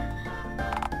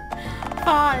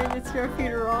 Fine, it's your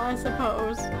funeral, I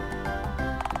suppose.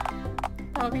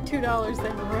 That'll be $2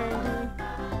 then, Randy.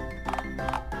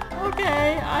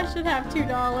 Okay, I should have $2.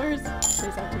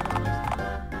 Please have $2.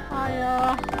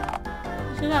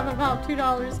 I should have about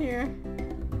 $2 here.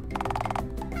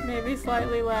 Maybe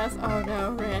slightly less. Oh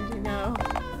no, Randy, no.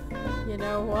 You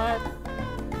know what?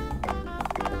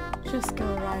 Just go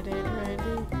right in,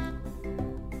 Randy.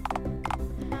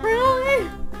 Really?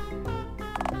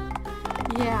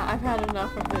 Yeah, I've had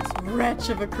enough of this wretch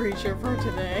of a creature for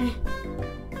today.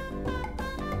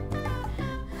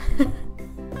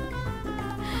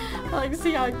 I like to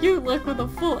see how you look with a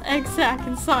full egg sack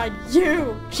inside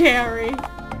you, Jerry!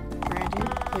 Randy,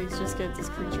 please just get this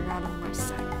creature out of my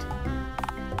sight.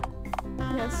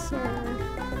 Yes, sir.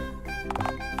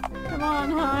 Come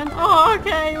on, hon. Oh,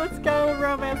 okay, let's go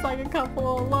romance like a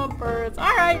couple of lovebirds.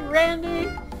 Alright, Randy!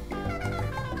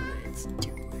 Let's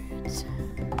do it.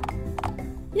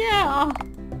 Yeah!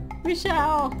 We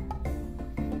shall.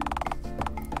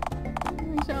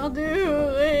 We shall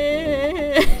do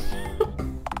it.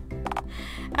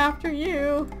 After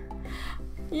you.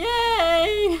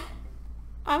 Yay!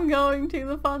 I'm going to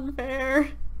the fun fair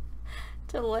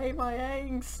to lay my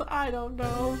eggs. I don't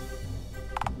know.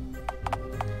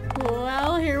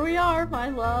 Well, here we are, my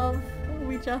love.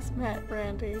 We just met,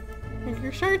 Randy. And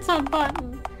your shirt's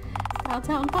unbuttoned.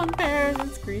 Dialtown Fun Fair,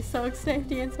 that's grease-soaked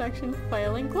safety inspection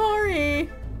failing glory.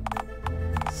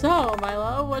 So, my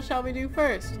love, what shall we do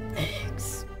first?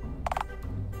 Eggs.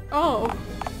 Oh,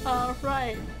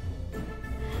 right.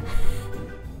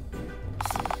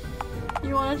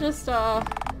 You wanna just,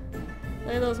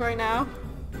 lay those right now?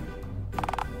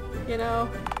 You know,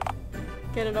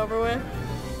 get it over with?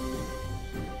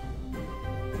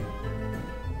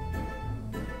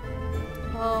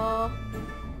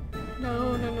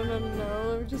 No,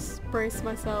 let me just brace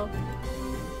myself.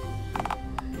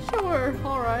 Sure,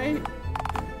 alright.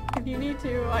 If you need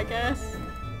to, I guess.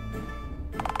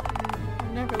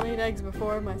 I've never laid eggs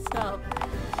before myself.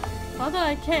 Not that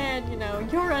I can, you know,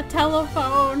 you're a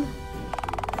telephone!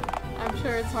 I'm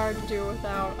sure it's hard to do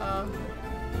without,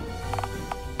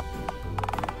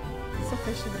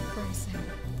 sufficient bracing.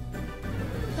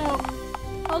 So,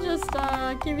 I'll just,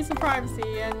 give you some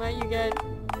privacy and let you get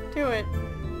to it.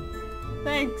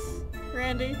 Thanks,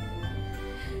 Randy.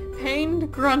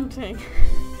 Pained grunting.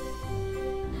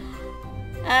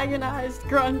 Agonized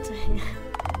grunting.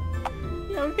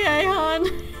 You okay, hon?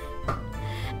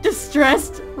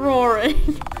 Distressed roaring.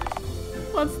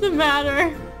 What's the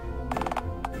matter?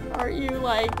 Are you,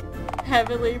 like,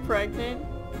 heavily pregnant?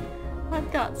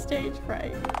 I've got stage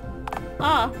fright.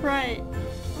 Ah, right.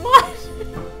 What?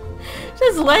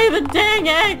 Just lay the dang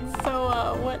eggs!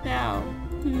 So, what now?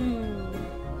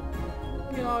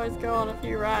 You can always go on a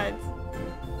few rides.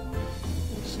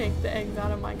 And shake the eggs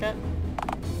out of my gut.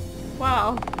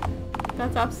 Wow.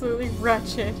 That's absolutely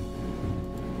wretched.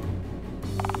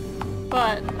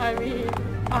 But, I mean,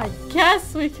 I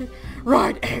guess we can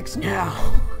ride eggs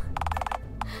now.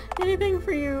 Anything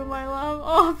for you, my love.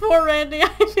 Oh, poor Randy. I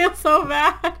feel so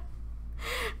bad.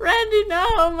 Randy,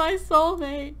 no, my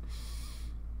soulmate.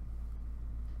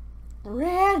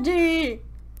 Randy!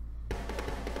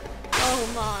 Oh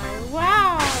my,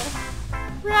 wow!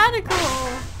 Radical!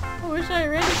 I wish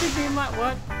Randy could be my—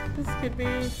 what? This could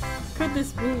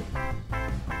this be?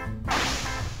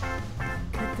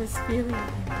 Could this feeling be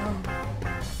gone?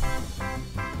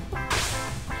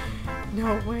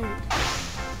 No, wait.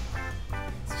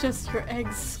 It's just your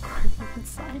eggs squirting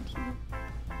inside you.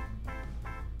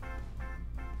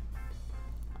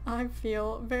 I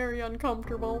feel very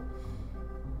uncomfortable.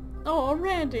 Oh,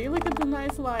 Randy, look at the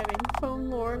nice lighting. Phone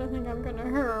Lord, I think I'm gonna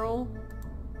hurl.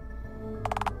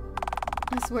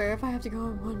 I swear, if I have to go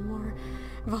on one more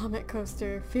vomit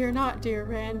coaster, fear not, dear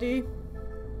Randy.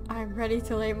 I'm ready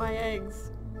to lay my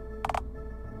eggs.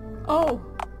 Oh,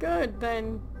 good,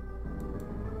 then.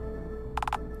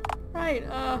 Right,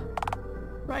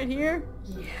 right here?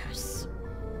 Yes.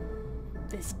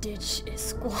 This ditch is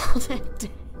squalid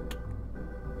and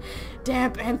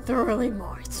damp and thoroughly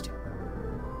moist.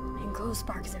 In close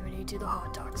proximity to the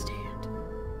hot dog stand.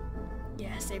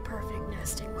 Yes, a perfect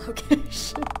nesting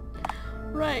location.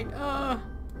 Right,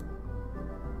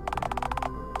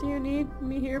 do you need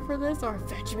me here for this, or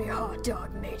fetch me a hot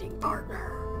dog mating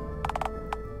partner?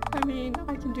 I mean,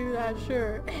 I can do that,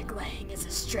 sure. Egg laying is a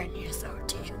strenuous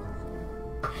ordeal.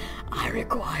 I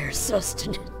require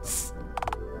sustenance.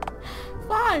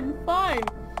 Fine, fine.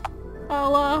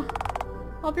 I'll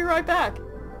be right back.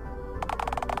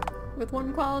 With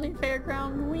one quality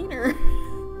fairground wiener.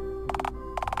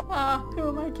 Who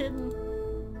am I kidding?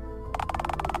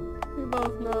 We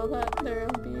both know that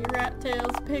there'll be rat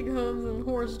tails, pig hooves, and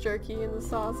horse jerky in the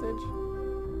sausage.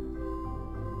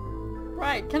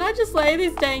 Right, can I just lay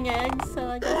these dang eggs? So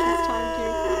I guess it's time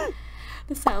to...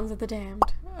 The sounds of the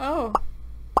damned. Oh.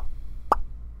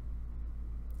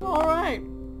 Alright.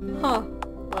 Huh.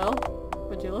 Well,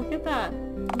 would you look at that?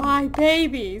 My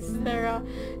babies! They're,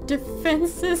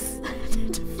 defensive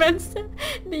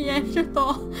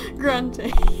Neanderthal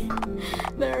grunting.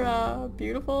 They're,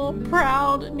 beautiful,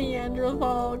 proud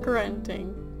Neanderthal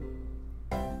grunting.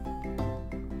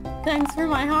 Thanks for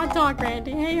my hot dog,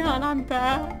 Randy. Hey, hon, I'm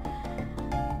back.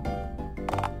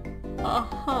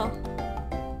 Uh-huh.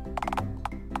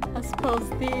 I suppose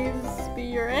these be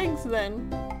your eggs, then.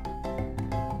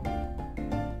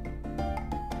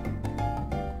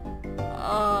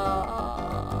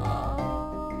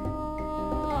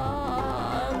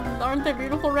 Aren't they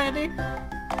beautiful, Randy?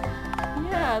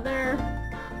 Yeah, they're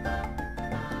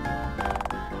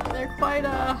quite,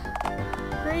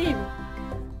 green.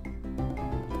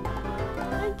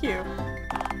 Thank you.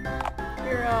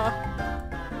 You're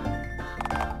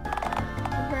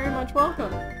very much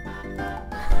welcome.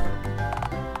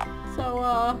 So,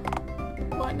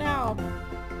 what now?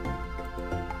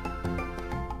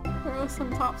 Throw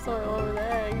some topsoil over the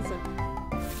eggs and...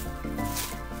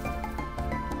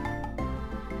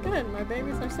 Good, my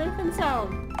babies are safe and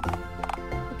sound.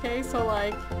 Okay, so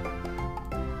like...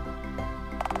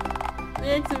 The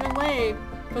eggs have been laid,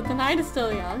 but the night is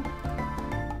still young.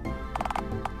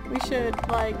 We should,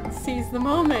 like, seize the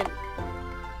moment.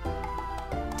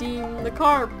 Deem the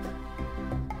carp.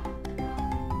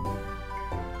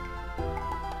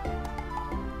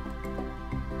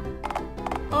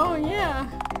 Oh yeah.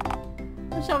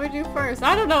 What shall we do first?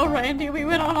 I don't know, Randy. We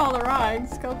went on all the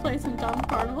rides. Go play some dumb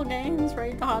carnival games,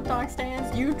 raid the hot dog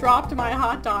stands. You dropped my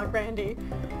hot dog, Randy.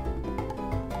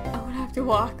 I would have to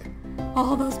walk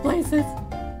all those places.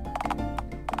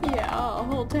 Yeah, a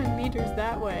whole 10 meters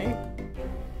that way.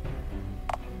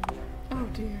 Oh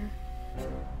dear. It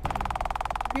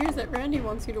appears that Randy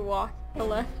wants you to walk the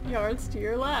left yards to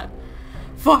your left.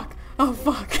 Fuck! Oh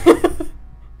fuck!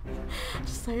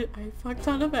 Just ate a fuck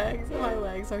ton of eggs and my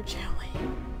legs are chilly.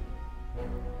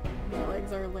 My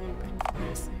legs are limp and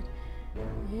flaccid.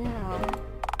 Yeah.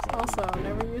 Also,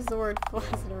 never use the word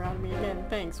flaccid around me again.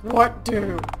 Thanks. What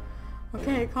do?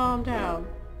 Okay, calm down.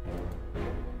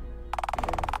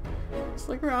 Just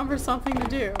look around for something to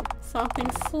do. Something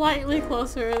slightly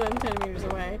closer than 10 meters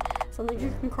away. Something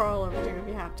you can crawl over to if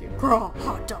you have to. Crawl!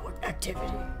 Hot dog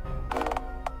activity!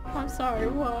 I'm sorry,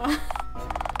 what?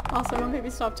 Also, don't maybe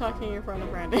stop talking in front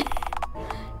of Randy.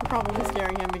 You're probably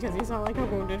scaring him because you sound like a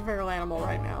wounded feral animal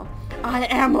right now. I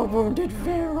am a wounded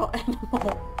feral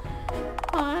animal!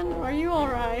 Hon, are you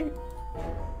alright?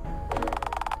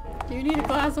 Do you need a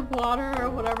glass of water or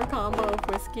whatever combo of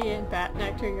whiskey and bat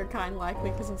nectar your kind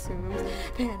likely consumes?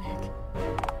 Panic.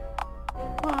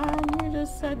 Hon, you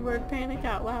just said word panic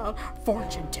out loud.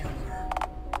 Fortune teller.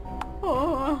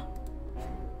 Oh.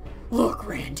 Look,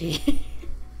 Randy.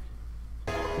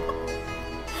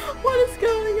 What is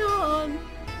going on?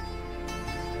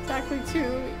 Exactly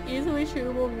 2 easily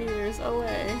shootable meters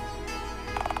away.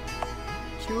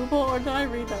 Chewable, or did I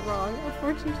read that wrong? A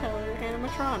fortune teller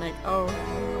animatronic. Oh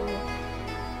no.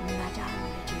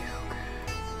 Madame Duke.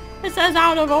 It says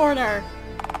out of order!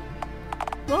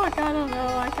 Look, I don't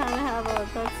know, I kinda have a...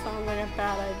 That sounds like a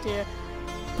bad idea.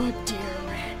 But dear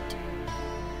Randy,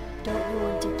 don't you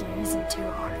want to gaze into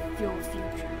your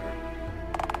future?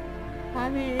 I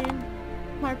mean,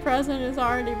 my present is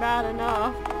already bad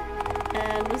enough.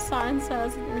 And the sign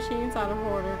says the machine's out of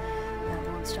order. That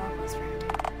won't stop us, Randy.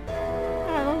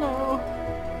 I don't know.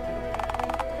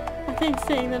 I think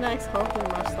seeing the next hope in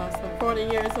much less than 40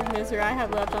 years of misery I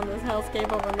have left on this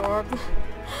hellscape of a north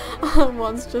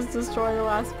once just destroy the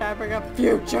last fabric of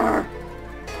future.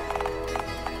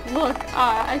 Look,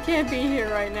 I can't be here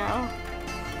right now.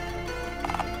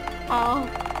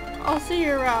 I'll see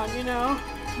you around, you know.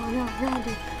 Oh no,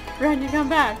 Randy, come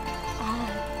back.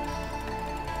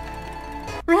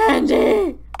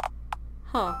 Randy!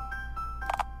 Huh.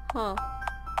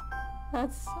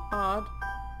 That's odd.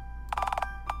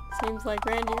 Seems like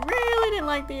Randy really didn't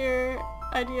like the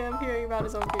idea of hearing about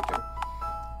his own future.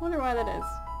 Wonder why that is.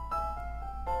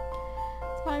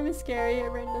 Time is scary.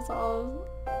 It rained us all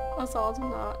to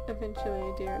not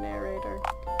eventually, dear narrator.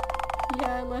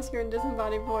 Yeah, unless you're a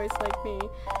disembodied voice like me, you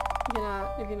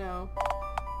cannot, if you know,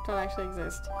 don't actually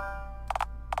exist.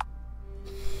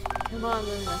 Come on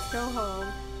then, let's go home.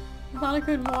 I thought I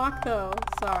couldn't walk though.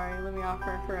 Sorry, let me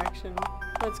offer a correction.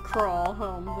 Let's crawl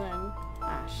home then.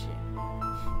 Ah, shit.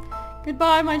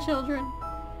 Goodbye, my children.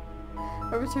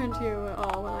 I return to you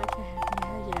all when I can.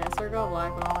 Yeah, circle of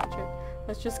life and all that shit.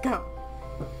 Let's just go.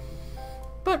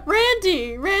 But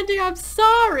Randy, I'm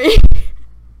sorry.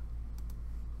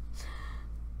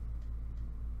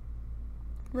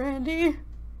 Randy,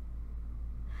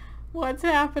 what's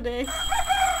happening?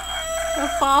 The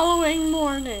following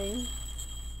morning.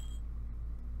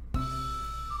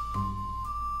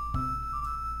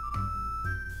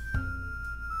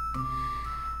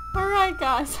 Alright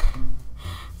guys,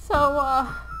 so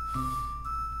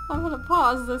I'm gonna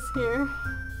pause this here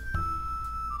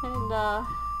and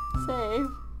save.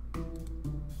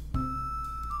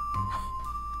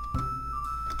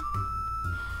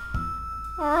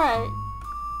 Alright,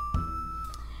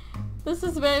 this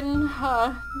has been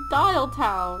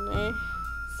Dialtown,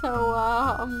 so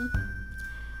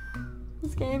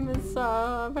this game is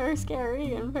very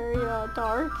scary and very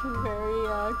dark and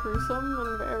very gruesome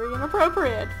and very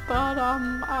inappropriate, but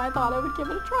I thought I would give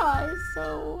it a try.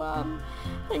 So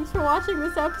thanks for watching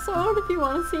this episode. If you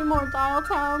want to see more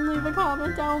Dialtown, leave a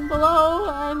comment down below,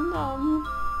 and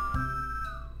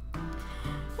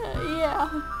yeah,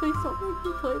 please don't make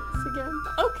me play this again.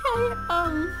 Okay,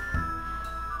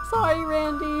 sorry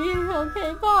Randy.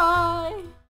 Okay,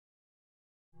 bye.